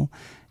people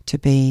to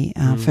be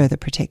further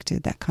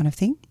protected, that kind of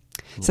thing?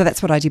 So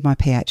that's what I did my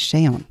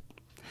PhD on.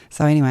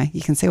 So anyway,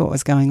 you can see what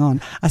was going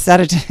on. I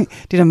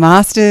did a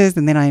master's,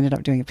 and then I ended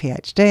up doing a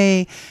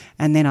PhD,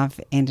 and then I've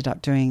ended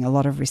up doing a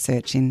lot of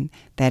research in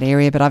that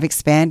area, but I've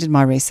expanded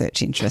my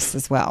research interests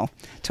as well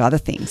to other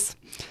things.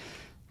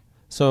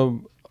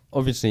 So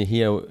obviously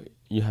here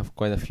you have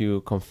quite a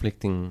few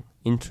conflicting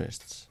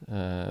interests.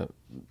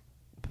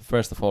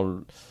 First of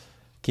all,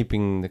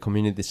 keeping the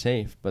community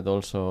safe, but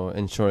also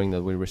ensuring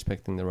that we're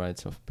respecting the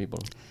rights of people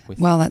with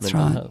that's mental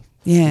right. health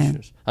Yeah.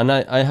 issues. And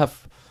I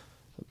have,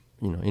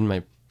 in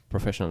my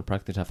professional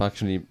practice, I've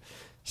actually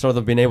sort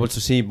of been able to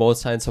see both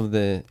sides of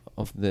the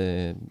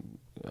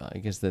I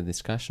guess the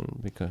discussion,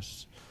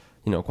 because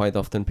quite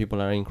often people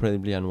are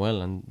incredibly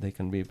unwell and they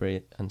can be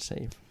very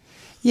unsafe.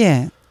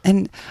 Yeah.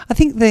 And I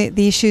think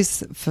the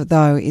issues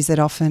though is that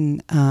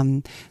often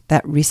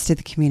that risk to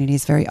the community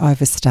is very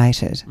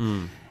overstated.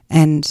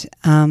 And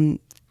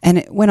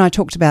when I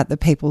talked about the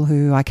people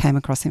who I came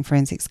across in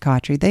forensic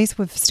psychiatry, these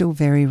were still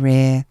very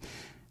rare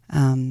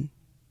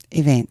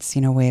events,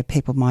 where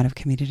people might have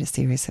committed a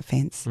serious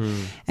offence.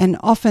 And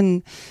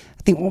often,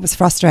 I think what was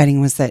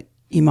frustrating was that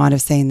you might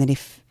have seen that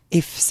if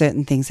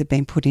certain things had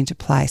been put into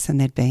place and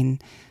there'd been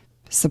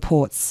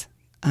supports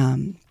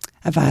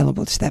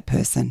available to that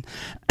person,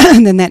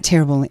 then that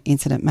terrible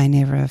incident may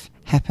never have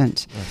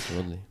happened.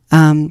 Absolutely.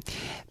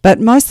 But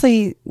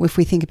mostly, if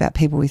we think about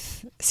people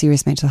with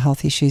serious mental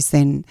health issues,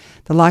 then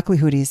the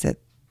likelihood is that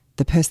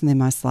the person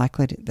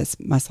that's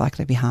most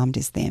likely to be harmed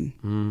is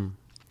them.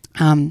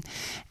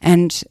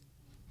 And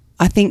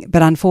I think,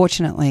 but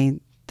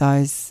unfortunately,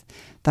 those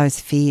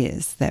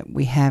fears that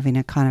we have in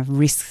a kind of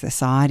risk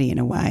society, in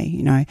a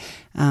way,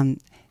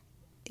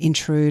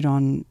 intrude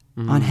on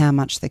how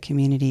much the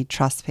community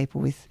trusts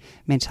people with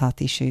mental health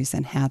issues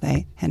and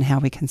how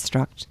we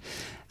construct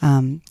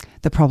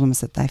the problems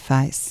that they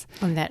face.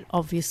 And that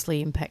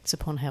obviously impacts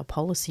upon how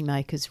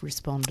policymakers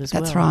respond as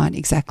well. That's right,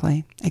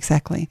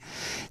 exactly.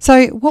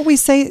 So what we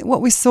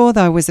saw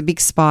though was a big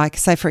spike.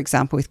 Say, for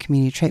example, with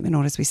community treatment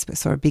orders, we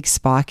saw a big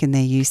spike in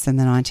their use in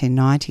the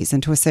 1990s,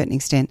 and to a certain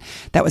extent,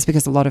 that was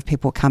because a lot of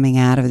people were coming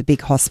out of the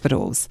big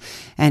hospitals,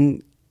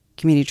 and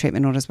community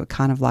treatment orders were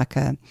kind of like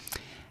a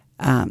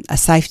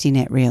safety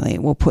net, really.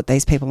 We'll put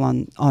these people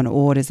on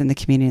orders in the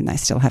community, and they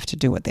still have to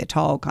do what they're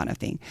told, kind of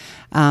thing.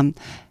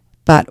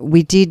 But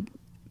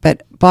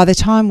by the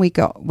time we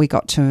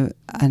got to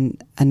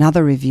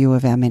another review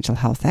of our Mental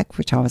Health Act,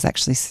 which I was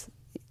actually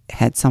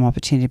had some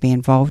opportunity to be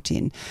involved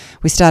in,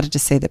 we started to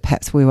see that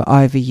perhaps we were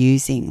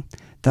overusing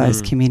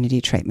those community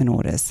treatment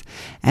orders,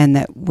 and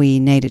that we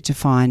needed to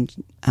find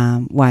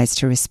ways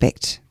to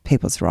respect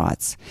people's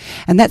rights.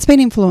 And that's been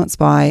influenced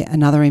by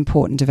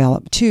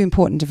two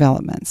important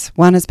developments.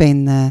 One has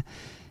been the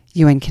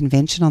UN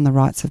Convention on the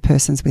Rights of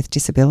Persons with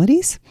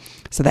Disabilities.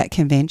 So that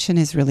convention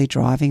is really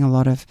driving a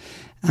lot of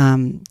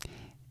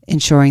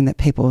ensuring that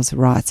people's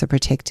rights are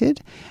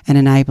protected and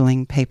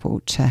enabling people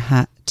to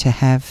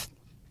have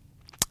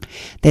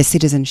their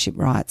citizenship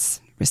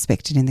rights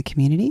respected in the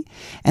community.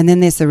 And then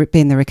there's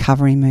been the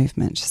recovery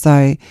movement.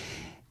 So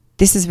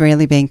this has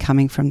really been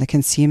coming from the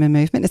consumer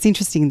movement. It's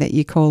interesting that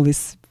you call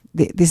this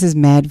is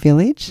Mad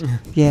Village.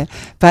 Yeah.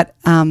 But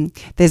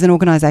there's an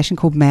organisation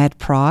called Mad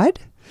Pride.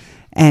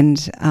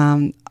 And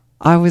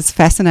I was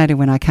fascinated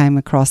when I came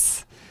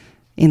across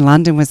in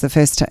London. Was the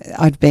first time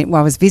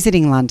I was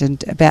visiting London,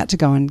 about to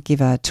go and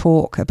give a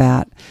talk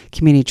about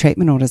community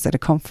treatment orders at a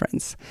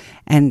conference,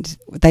 and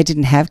they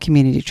didn't have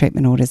community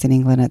treatment orders in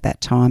England at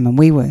that time, and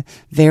we were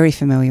very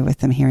familiar with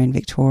them here in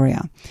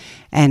Victoria.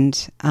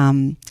 And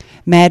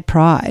Mad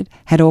Pride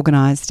had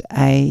organised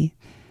a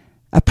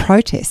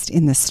protest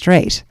in the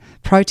street,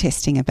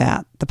 protesting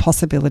about the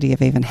possibility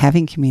of even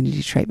having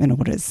community treatment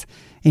orders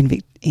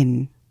in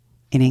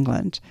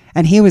England.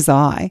 And here was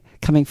I,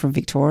 coming from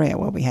Victoria,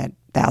 where we had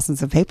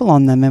thousands of people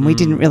on them, and we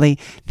didn't really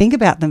think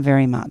about them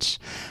very much.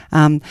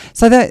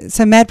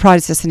 So Mad Pride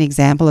is just an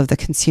example of the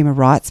consumer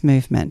rights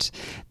movement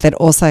that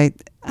also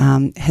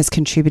has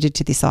contributed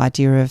to this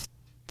idea of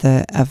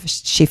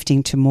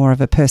shifting to more of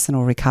a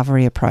personal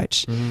recovery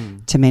approach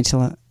to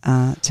mental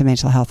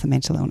health and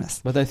mental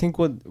illness. But I think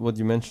what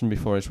you mentioned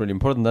before is really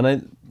important,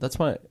 and that's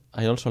why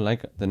I also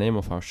like the name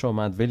of our show,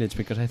 Mad Village,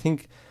 because I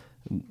think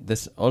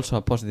there's also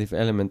a positive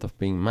element of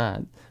being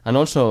mad, and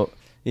also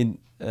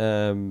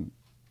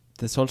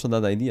there's also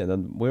that idea that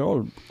we're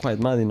all quite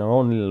mad in our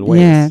own little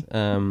ways.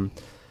 Yeah.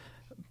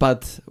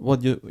 But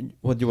what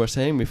you were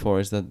saying before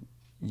is that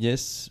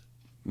yes,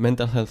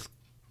 mental health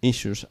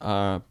issues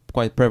are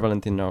quite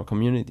prevalent in our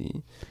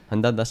community,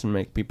 and that doesn't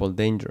make people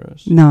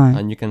dangerous. No.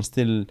 And you can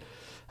still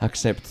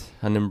accept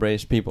and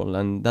embrace people,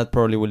 and that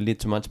probably will lead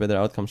to much better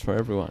outcomes for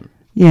everyone.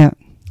 Yeah,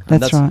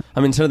 that's right.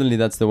 I mean, certainly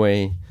that's the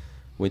way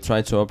we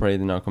try to operate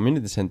in our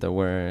community center,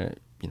 where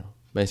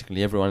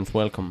basically everyone's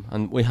welcome,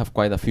 and we have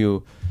quite a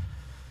few.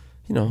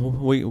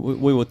 We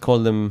would call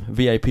them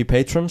VIP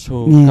patrons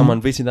who come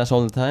and visit us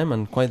all the time,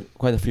 and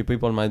quite a few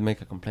people might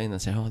make a complaint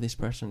and say, "Oh, this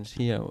person is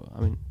here."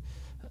 I mean,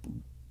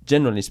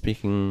 generally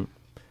speaking,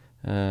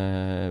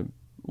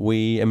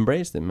 we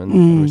embrace them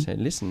and we say,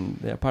 "Listen,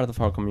 they are part of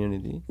our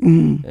community.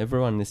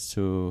 Everyone needs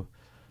to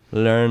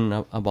learn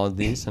about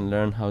this and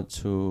learn how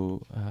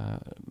to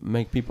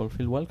make people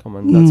feel welcome,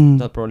 and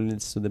that probably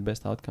leads to the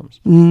best outcomes.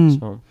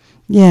 So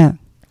Yeah,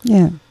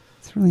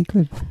 it's really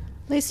good.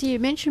 Lisa, you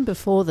mentioned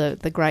before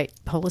the great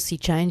policy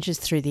changes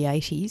through the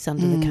 80s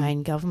under the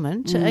Kane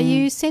government. Are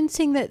you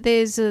sensing that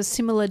there's a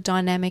similar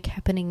dynamic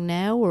happening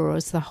now, or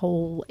has the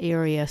whole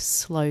area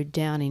slowed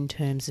down in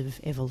terms of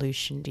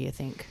evolution, do you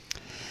think?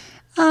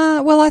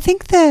 Well, I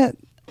think the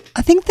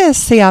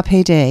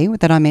CRPD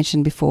that I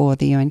mentioned before,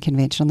 the UN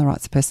Convention on the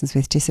Rights of Persons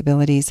with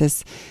Disabilities,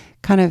 has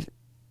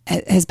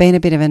been a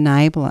bit of an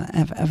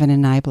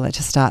enabler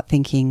to start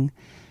thinking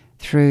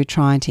through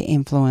trying to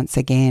influence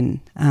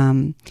again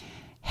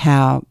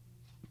how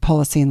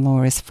policy and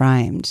law is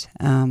framed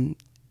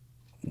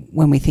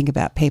when we think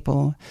about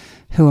people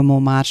who are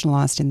more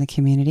marginalised in the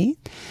community.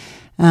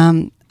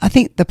 I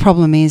think the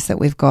problem is that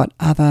we've got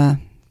other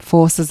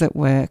forces at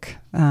work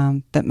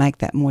that make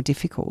that more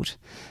difficult.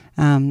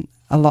 A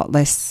lot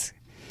less.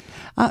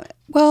 Like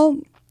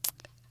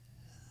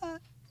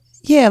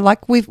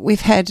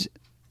we've had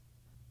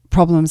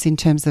problems in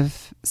terms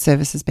of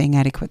services being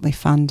adequately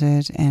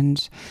funded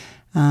and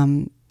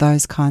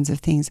those kinds of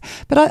things.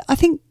 But I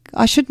think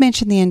I should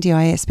mention the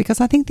NDIS,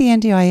 because I think the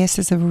NDIS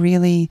is a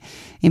really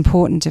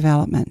important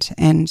development,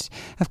 and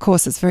of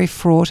course it's very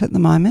fraught at the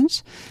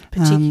moment,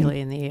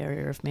 particularly in the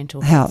area of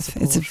mental health.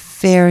 It's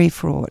very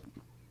fraught.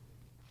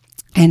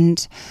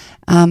 And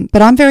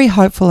but I'm very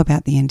hopeful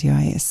about the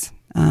NDIS.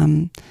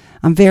 I'm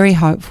very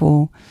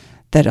hopeful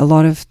that a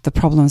lot of the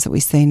problems that we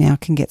see now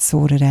can get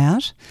sorted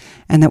out,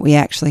 and that we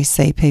actually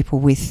see people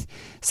with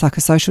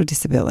psychosocial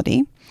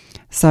disability.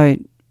 So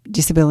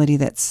disability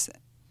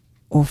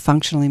or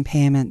functional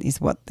impairment is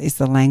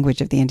the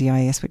language of the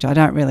NDIS, which I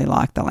don't really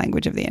like the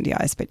language of the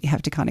NDIS, but you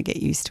have to kind of get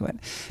used to it.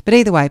 But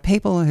either way,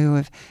 people who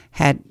are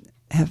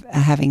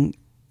having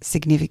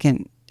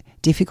significant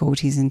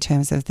difficulties in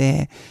terms of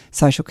their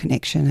social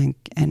connection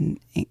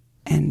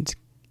and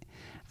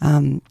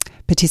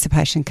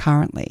participation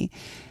currently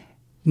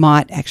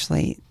might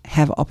actually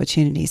have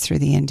opportunities through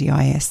the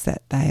NDIS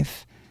that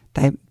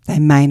they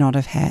may not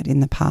have had in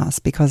the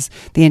past, because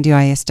the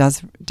NDIS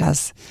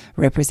does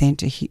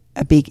represent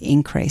a big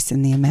increase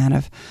in the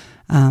amount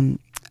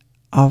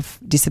of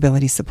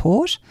disability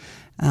support,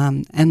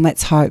 and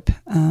let's hope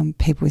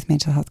people with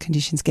mental health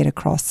conditions get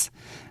across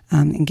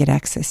and get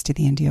access to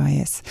the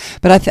NDIS.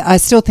 But I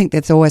still think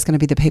there's always going to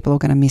be the people who are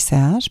going to miss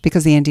out,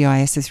 because the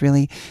NDIS is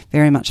really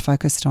very much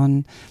focused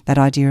on that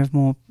idea of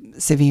more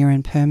severe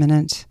and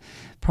permanent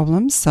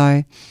problems.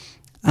 So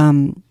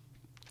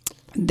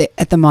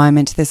at the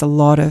moment there's a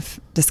lot of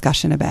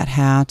discussion about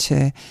how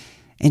to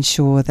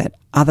ensure that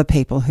other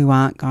people who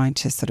aren't going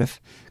to sort of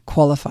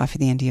qualify for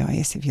the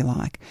NDIS, if you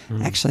like,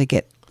 actually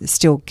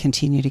still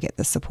continue to get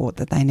the support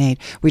that they need.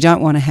 We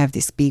don't want to have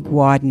this big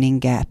widening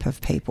gap of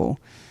people,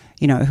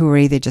 who are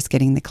either just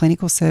getting the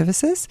clinical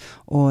services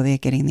or they're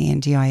getting the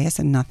NDIS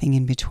and nothing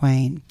in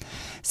between.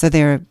 So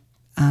there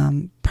are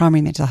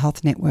primary mental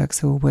health networks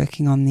who are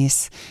working on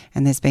this,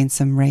 and there's been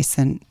some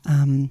recent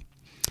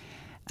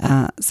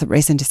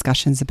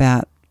discussions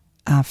about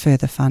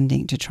further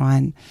funding to try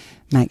and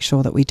make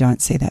sure that we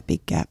don't see that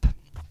big gap.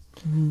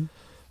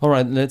 All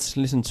right, let's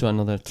listen to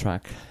another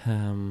track.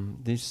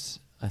 This,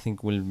 I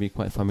think, will be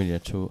quite familiar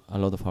to a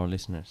lot of our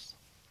listeners.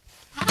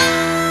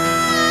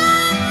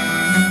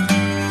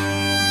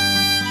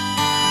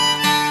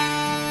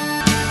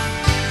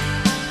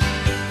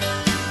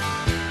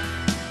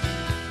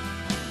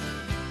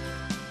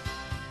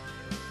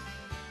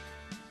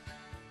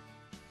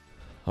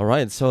 All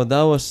right, so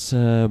that was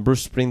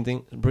Bruce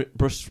Springsteen,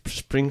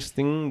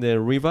 The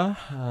River.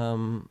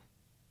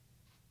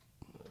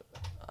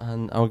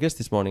 And our guest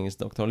this morning is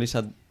Dr.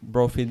 Lisa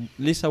Brophy.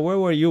 Lisa, where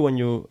were you when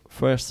you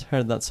first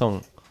heard that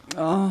song?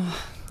 Oh,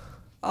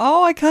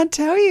 I can't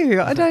tell you.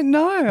 I don't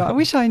know. I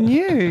wish I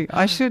knew.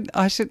 I should.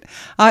 I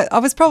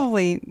was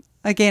probably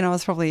at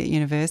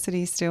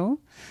university still.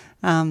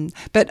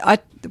 But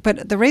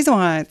the reason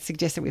why I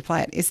suggest that we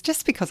play it is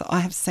just because I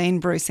have seen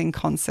Bruce in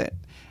concert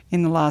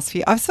in the last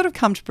few. I've sort of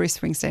come to Bruce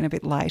Springsteen a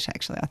bit late,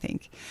 actually, I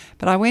think.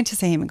 But I went to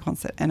see him in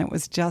concert, and it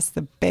was just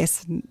the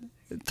best.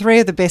 3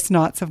 of the best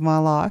nights of my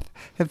life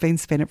have been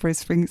spent at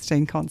Bruce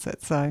Springsteen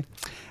concerts. So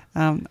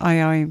I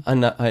owe him.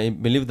 And I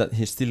believe that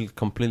he's still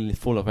completely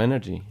full of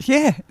energy.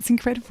 Yeah, it's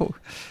incredible.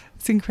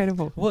 It's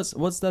incredible.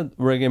 What's that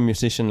reggae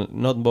musician,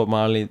 not Bob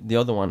Marley, the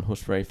other one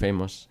who's very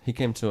famous? He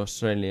came to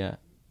Australia.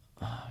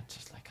 I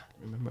can't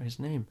remember his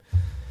name.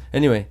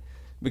 Anyway,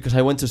 because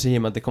I went to see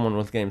him at the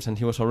Commonwealth Games, and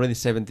he was already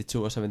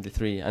 72 or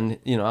 73, and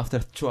after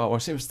 2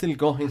 hours he was still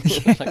going.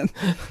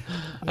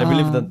 I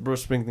believe that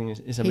Bruce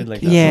Springsteen is a bit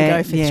like that. Yeah,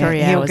 go for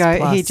 3 hours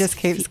plus. He just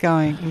keeps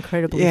going,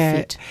 incredibly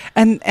fit.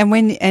 And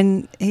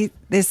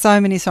there's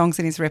so many songs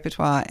in his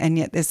repertoire, and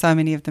yet there's so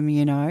many of them.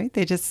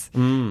 They're just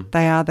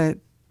they are the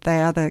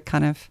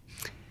kind of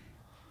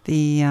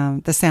the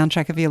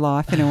soundtrack of your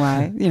life in a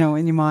way.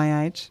 When you're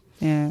my age.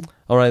 Yeah.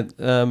 All right,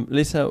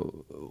 Lisa,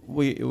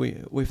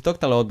 we've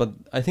talked a lot, but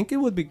I think it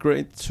would be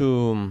great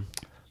to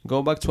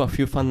go back to a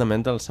few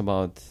fundamentals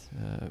about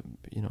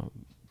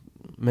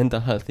mental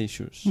health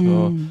issues.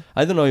 So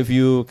I don't know if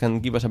you can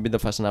give us a bit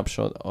of a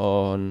snapshot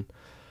on,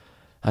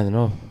 I don't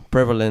know,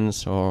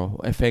 prevalence or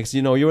effects.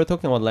 You were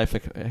talking about life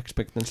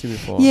expectancy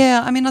before.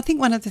 Yeah, I mean, I think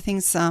one of the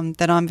things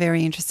that I'm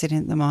very interested in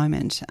at the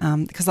moment,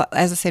 because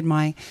as I said,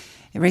 my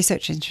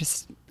research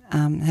interests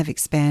have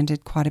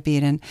expanded quite a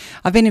bit, and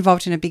I've been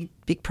involved in a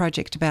big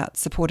project about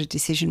supported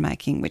decision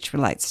making, which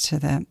relates to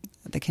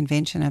the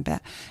convention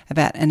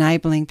about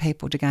enabling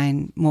people to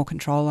gain more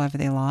control over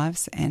their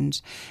lives,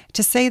 and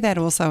to see that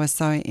also as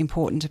so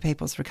important to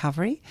people's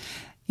recovery.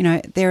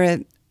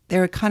 There's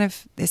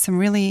some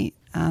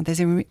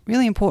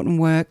really important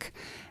work,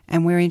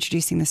 and we're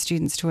introducing the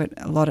students to it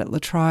a lot at La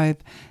Trobe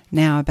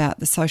now, about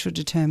the social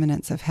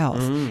determinants of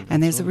health.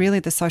 And there's really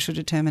the social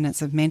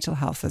determinants of mental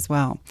health as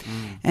well.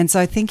 And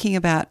so thinking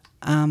about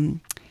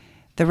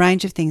the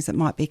range of things that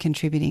might be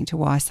contributing to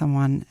why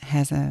someone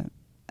has a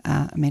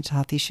mental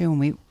health issue.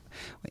 And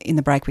in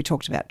the break we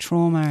talked about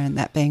trauma and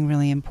that being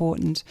really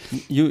important.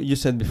 You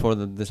said before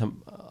that there's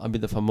a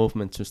bit of a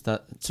movement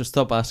to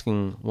stop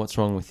asking what's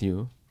wrong with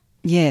you.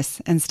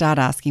 Yes, and start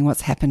asking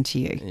what's happened to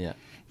you.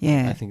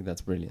 Yeah. I think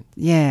that's brilliant.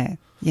 Yeah.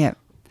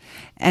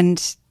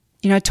 And,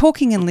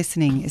 talking and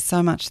listening is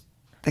so much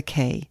the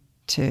key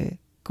to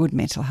good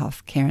mental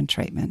health care and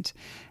treatment.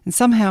 And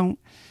somehow,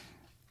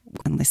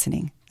 and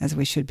listening, as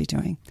we should be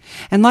doing.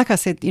 And like I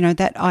said,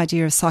 that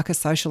idea of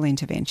psychosocial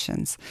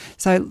interventions.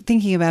 So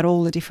thinking about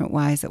all the different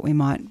ways that we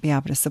might be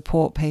able to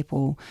support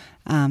people.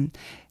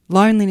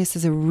 Loneliness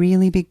is a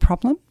really big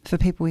problem for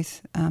people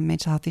with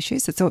mental health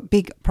issues. It's a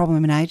big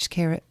problem in aged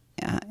care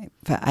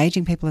for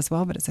ageing people as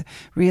well, but it's a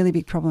really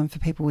big problem for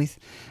people with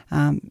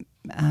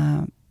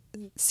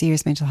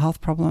serious mental health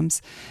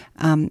problems.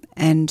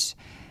 And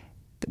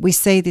we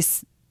see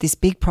this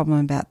big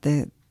problem about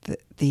the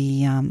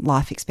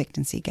life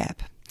expectancy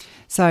gap.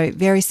 So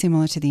very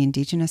similar to the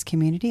Indigenous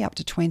community, up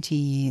to 20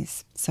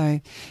 years. So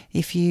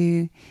if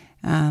you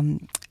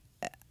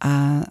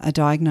are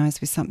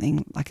diagnosed with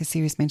something like a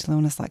serious mental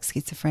illness like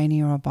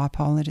schizophrenia or a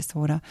bipolar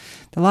disorder,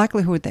 the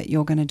likelihood that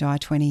you're going to die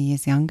 20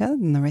 years younger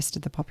than the rest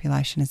of the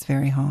population is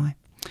very high.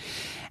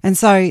 And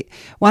so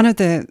one of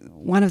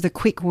the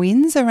quick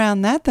wins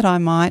around that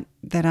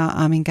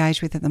I'm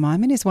engaged with at the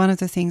moment is one of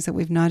the things that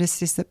we've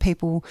noticed is that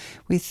people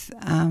with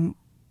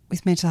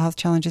mental health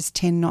challenges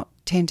tend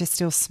to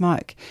still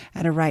smoke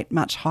at a rate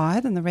much higher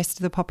than the rest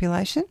of the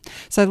population.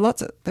 So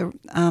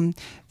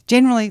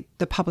generally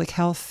the public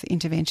health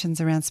interventions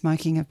around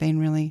smoking have been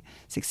really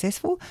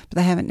successful, but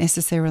they haven't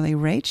necessarily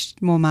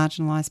reached more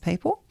marginalised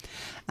people.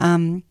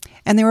 And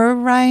there are a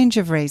range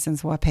of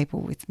reasons why people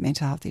with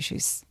mental health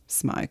issues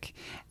smoke.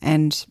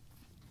 And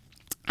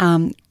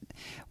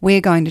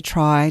we're going to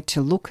try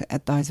to look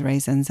at those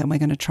reasons, and we're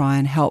going to try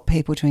and help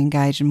people to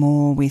engage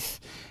more with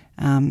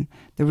the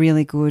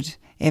really good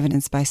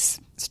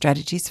evidence-based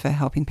strategies for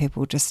helping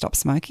people just stop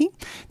smoking.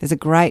 There's a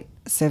great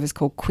service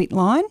called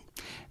Quitline,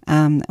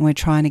 and we're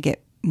trying to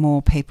get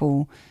more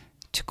people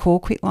to call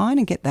Quitline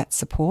and get that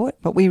support.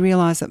 But we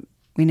realise that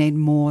we need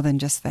more than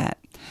just that.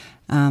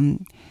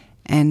 And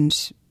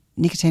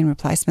nicotine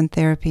replacement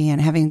therapy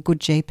and having a good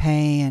GP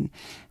and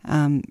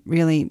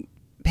really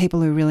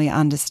people who really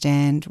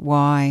understand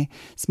why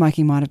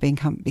smoking might have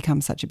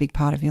become such a big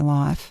part of your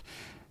life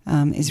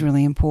is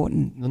really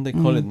important. Don't they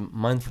call it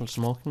mindful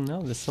smoking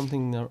now? There's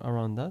something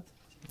around that?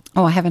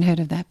 Oh, I haven't heard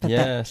of that. But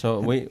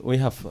we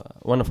have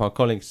one of our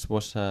colleagues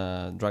was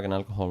a drug and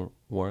alcohol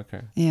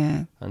worker.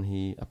 Yeah.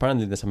 And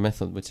apparently there's a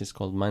method which is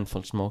called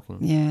mindful smoking.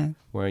 Yeah.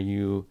 Where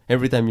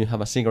every time you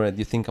have a cigarette,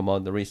 you think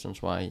about the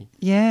reasons why.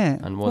 Yeah.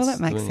 And what's that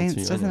makes doing sense, it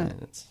to you doesn't anyway.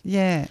 it?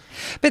 Yeah.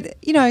 But,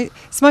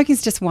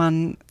 smoking's just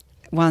one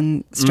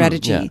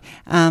strategy.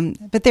 Yeah.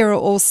 But there are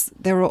all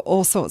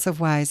sorts of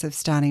ways of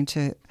starting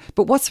to.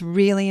 But what's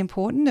really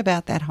important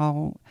about that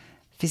whole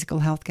physical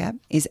health gap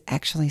is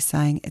actually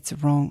saying it's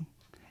wrong.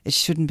 It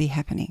shouldn't be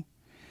happening.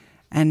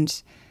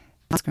 And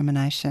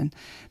discrimination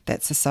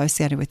that's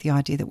associated with the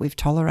idea that we've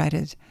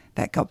tolerated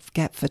that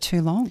gap for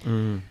too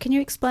long. Can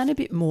you explain a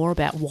bit more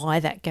about why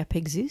that gap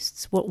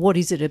exists? What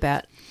is it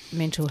about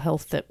mental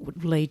health that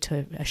would lead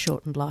to a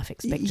shortened life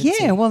expectancy?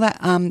 Yeah, well,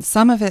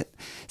 some of it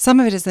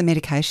is the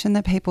medication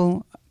that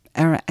people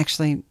are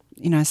actually,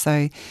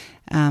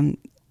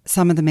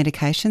 some of the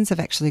medications have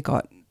actually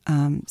got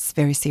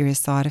very serious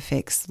side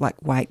effects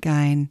like weight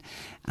gain.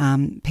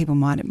 People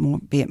might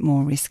be at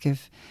more risk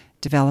of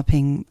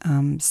developing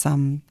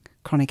some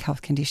chronic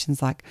health conditions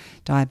like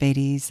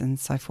diabetes and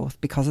so forth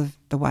because of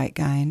the weight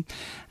gain.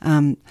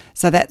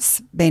 So that's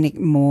been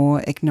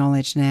more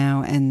acknowledged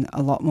now, and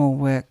a lot more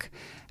work,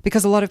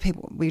 because a lot of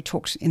people, we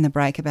talked in the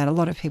break about a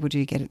lot of people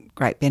do get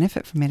great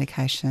benefit from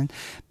medication,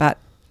 but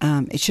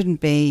it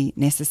shouldn't be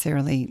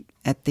necessarily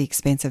at the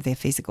expense of their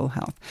physical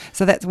health.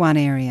 So that's one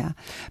area.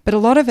 But a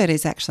lot of it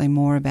is actually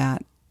more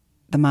about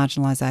the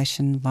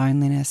marginalisation,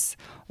 loneliness,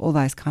 all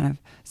those kind of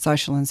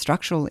social and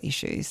structural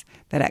issues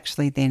that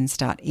actually then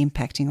start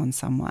impacting on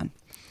someone.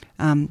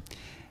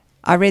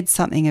 I read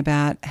something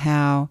about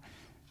how,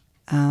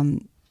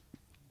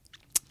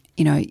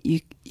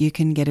 you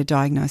can get a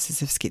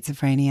diagnosis of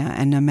schizophrenia,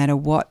 and no matter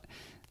what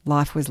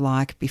life was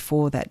like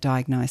before that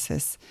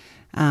diagnosis,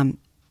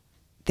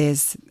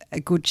 there's a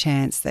good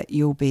chance that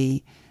you'll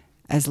be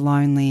as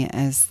lonely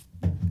as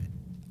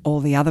all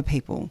the other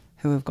people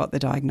who have got the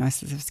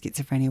diagnosis of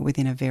schizophrenia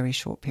within a very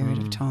short period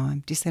of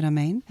time. Do you see what I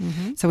mean?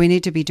 Mm-hmm. So we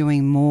need to be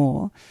doing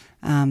more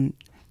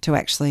to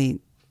actually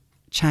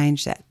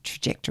change that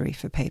trajectory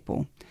for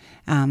people,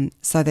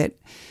 so that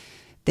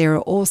there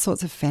are all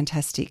sorts of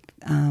fantastic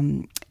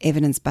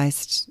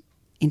evidence-based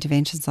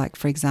interventions, like,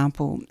 for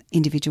example,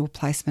 individual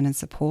placement and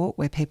support,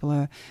 where people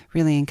are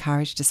really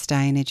encouraged to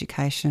stay in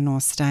education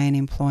or stay in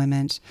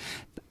employment.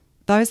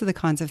 Those are the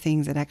kinds of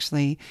things that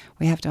actually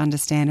we have to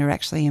understand are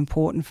actually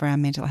important for our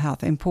mental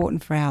health,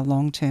 important for our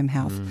long-term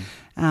health.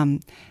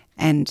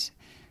 And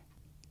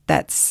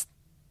that's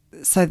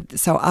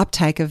so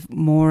uptake of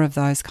more of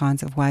those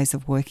kinds of ways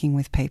of working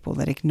with people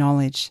that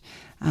acknowledge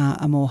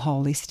a more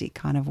holistic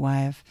kind of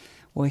way of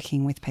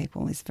working with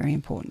people is very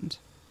important.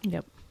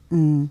 Yep.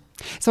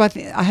 So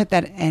I hope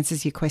that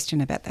answers your question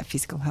about that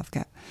physical health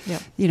gap.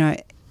 Yep. You know,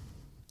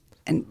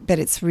 but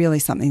it's really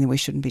something that we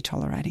shouldn't be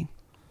tolerating.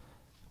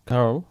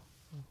 Carol,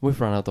 we've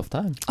run out of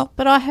time. Oh,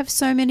 but I have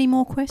so many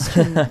more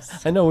questions.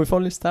 I know, we've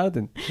only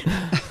started.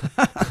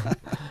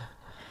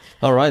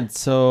 All right,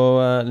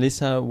 so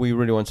Lisa, we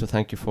really want to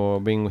thank you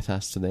for being with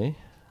us today.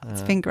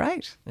 It's been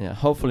great. Yeah,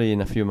 hopefully in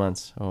a few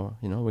months, or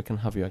we can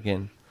have you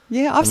again.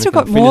 Yeah, I've And we still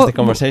can got finish more. the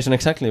conversation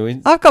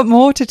exactly. I've got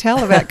more to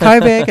tell about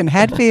Coburg and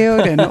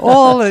Hadfield and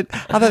all the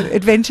other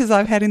adventures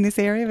I've had in this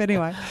area. But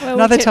anyway, Well,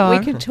 another time.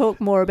 We could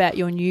talk more about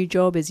your new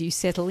job as you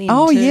settle in.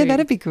 Oh, too. yeah,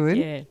 that'd be good.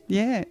 Yeah.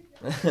 Yeah.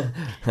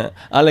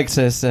 Alex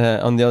says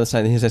on the other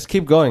side, he says,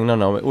 "Keep going."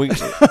 No,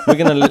 we're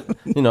gonna,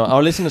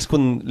 our listeners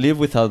couldn't live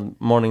without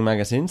morning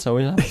magazine, so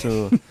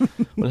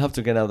we'll have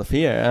to get out of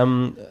here.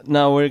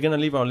 Now we're gonna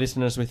leave our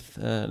listeners with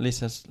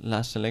Lisa's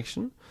last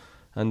selection,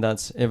 and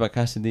that's Eva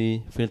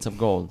Cassidy, "Fields of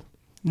Gold."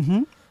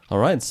 Mm-hmm. All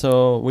right,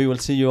 so we will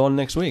see you all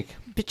next week.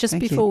 But just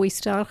Thank before you. we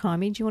start,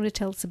 Jaime, do you want to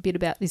tell us a bit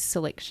about this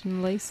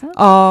selection, Lisa?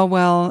 Oh,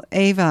 well,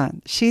 Eva,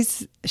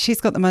 she's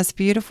got the most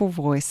beautiful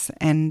voice,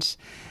 and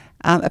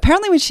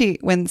apparently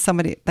when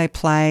they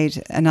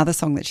played another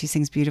song that she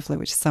sings beautifully,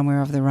 which is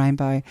 "Somewhere Over the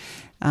Rainbow,"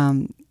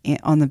 on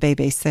the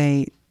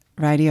BBC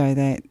radio,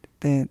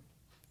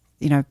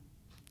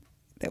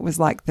 it was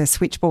like the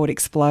switchboard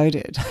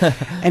exploded.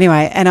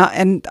 Anyway,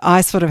 and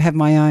I sort of have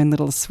my own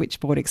little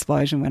switchboard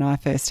explosion when I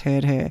first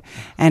heard her.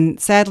 And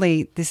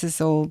sadly, this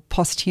is all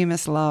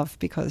posthumous love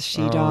because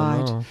she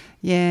died. No.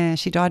 Yeah,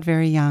 she died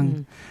very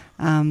young.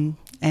 And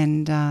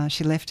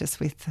she left us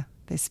with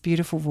this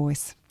beautiful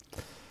voice.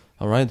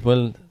 All right,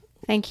 well,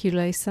 Thank you,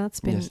 Lisa. It's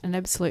been Yes. an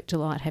absolute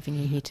delight having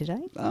you here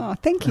today. Oh,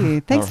 thank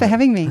you. Thanks for All right.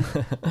 having me.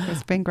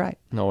 It's been great.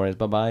 no worries.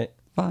 Bye-bye.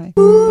 Bye.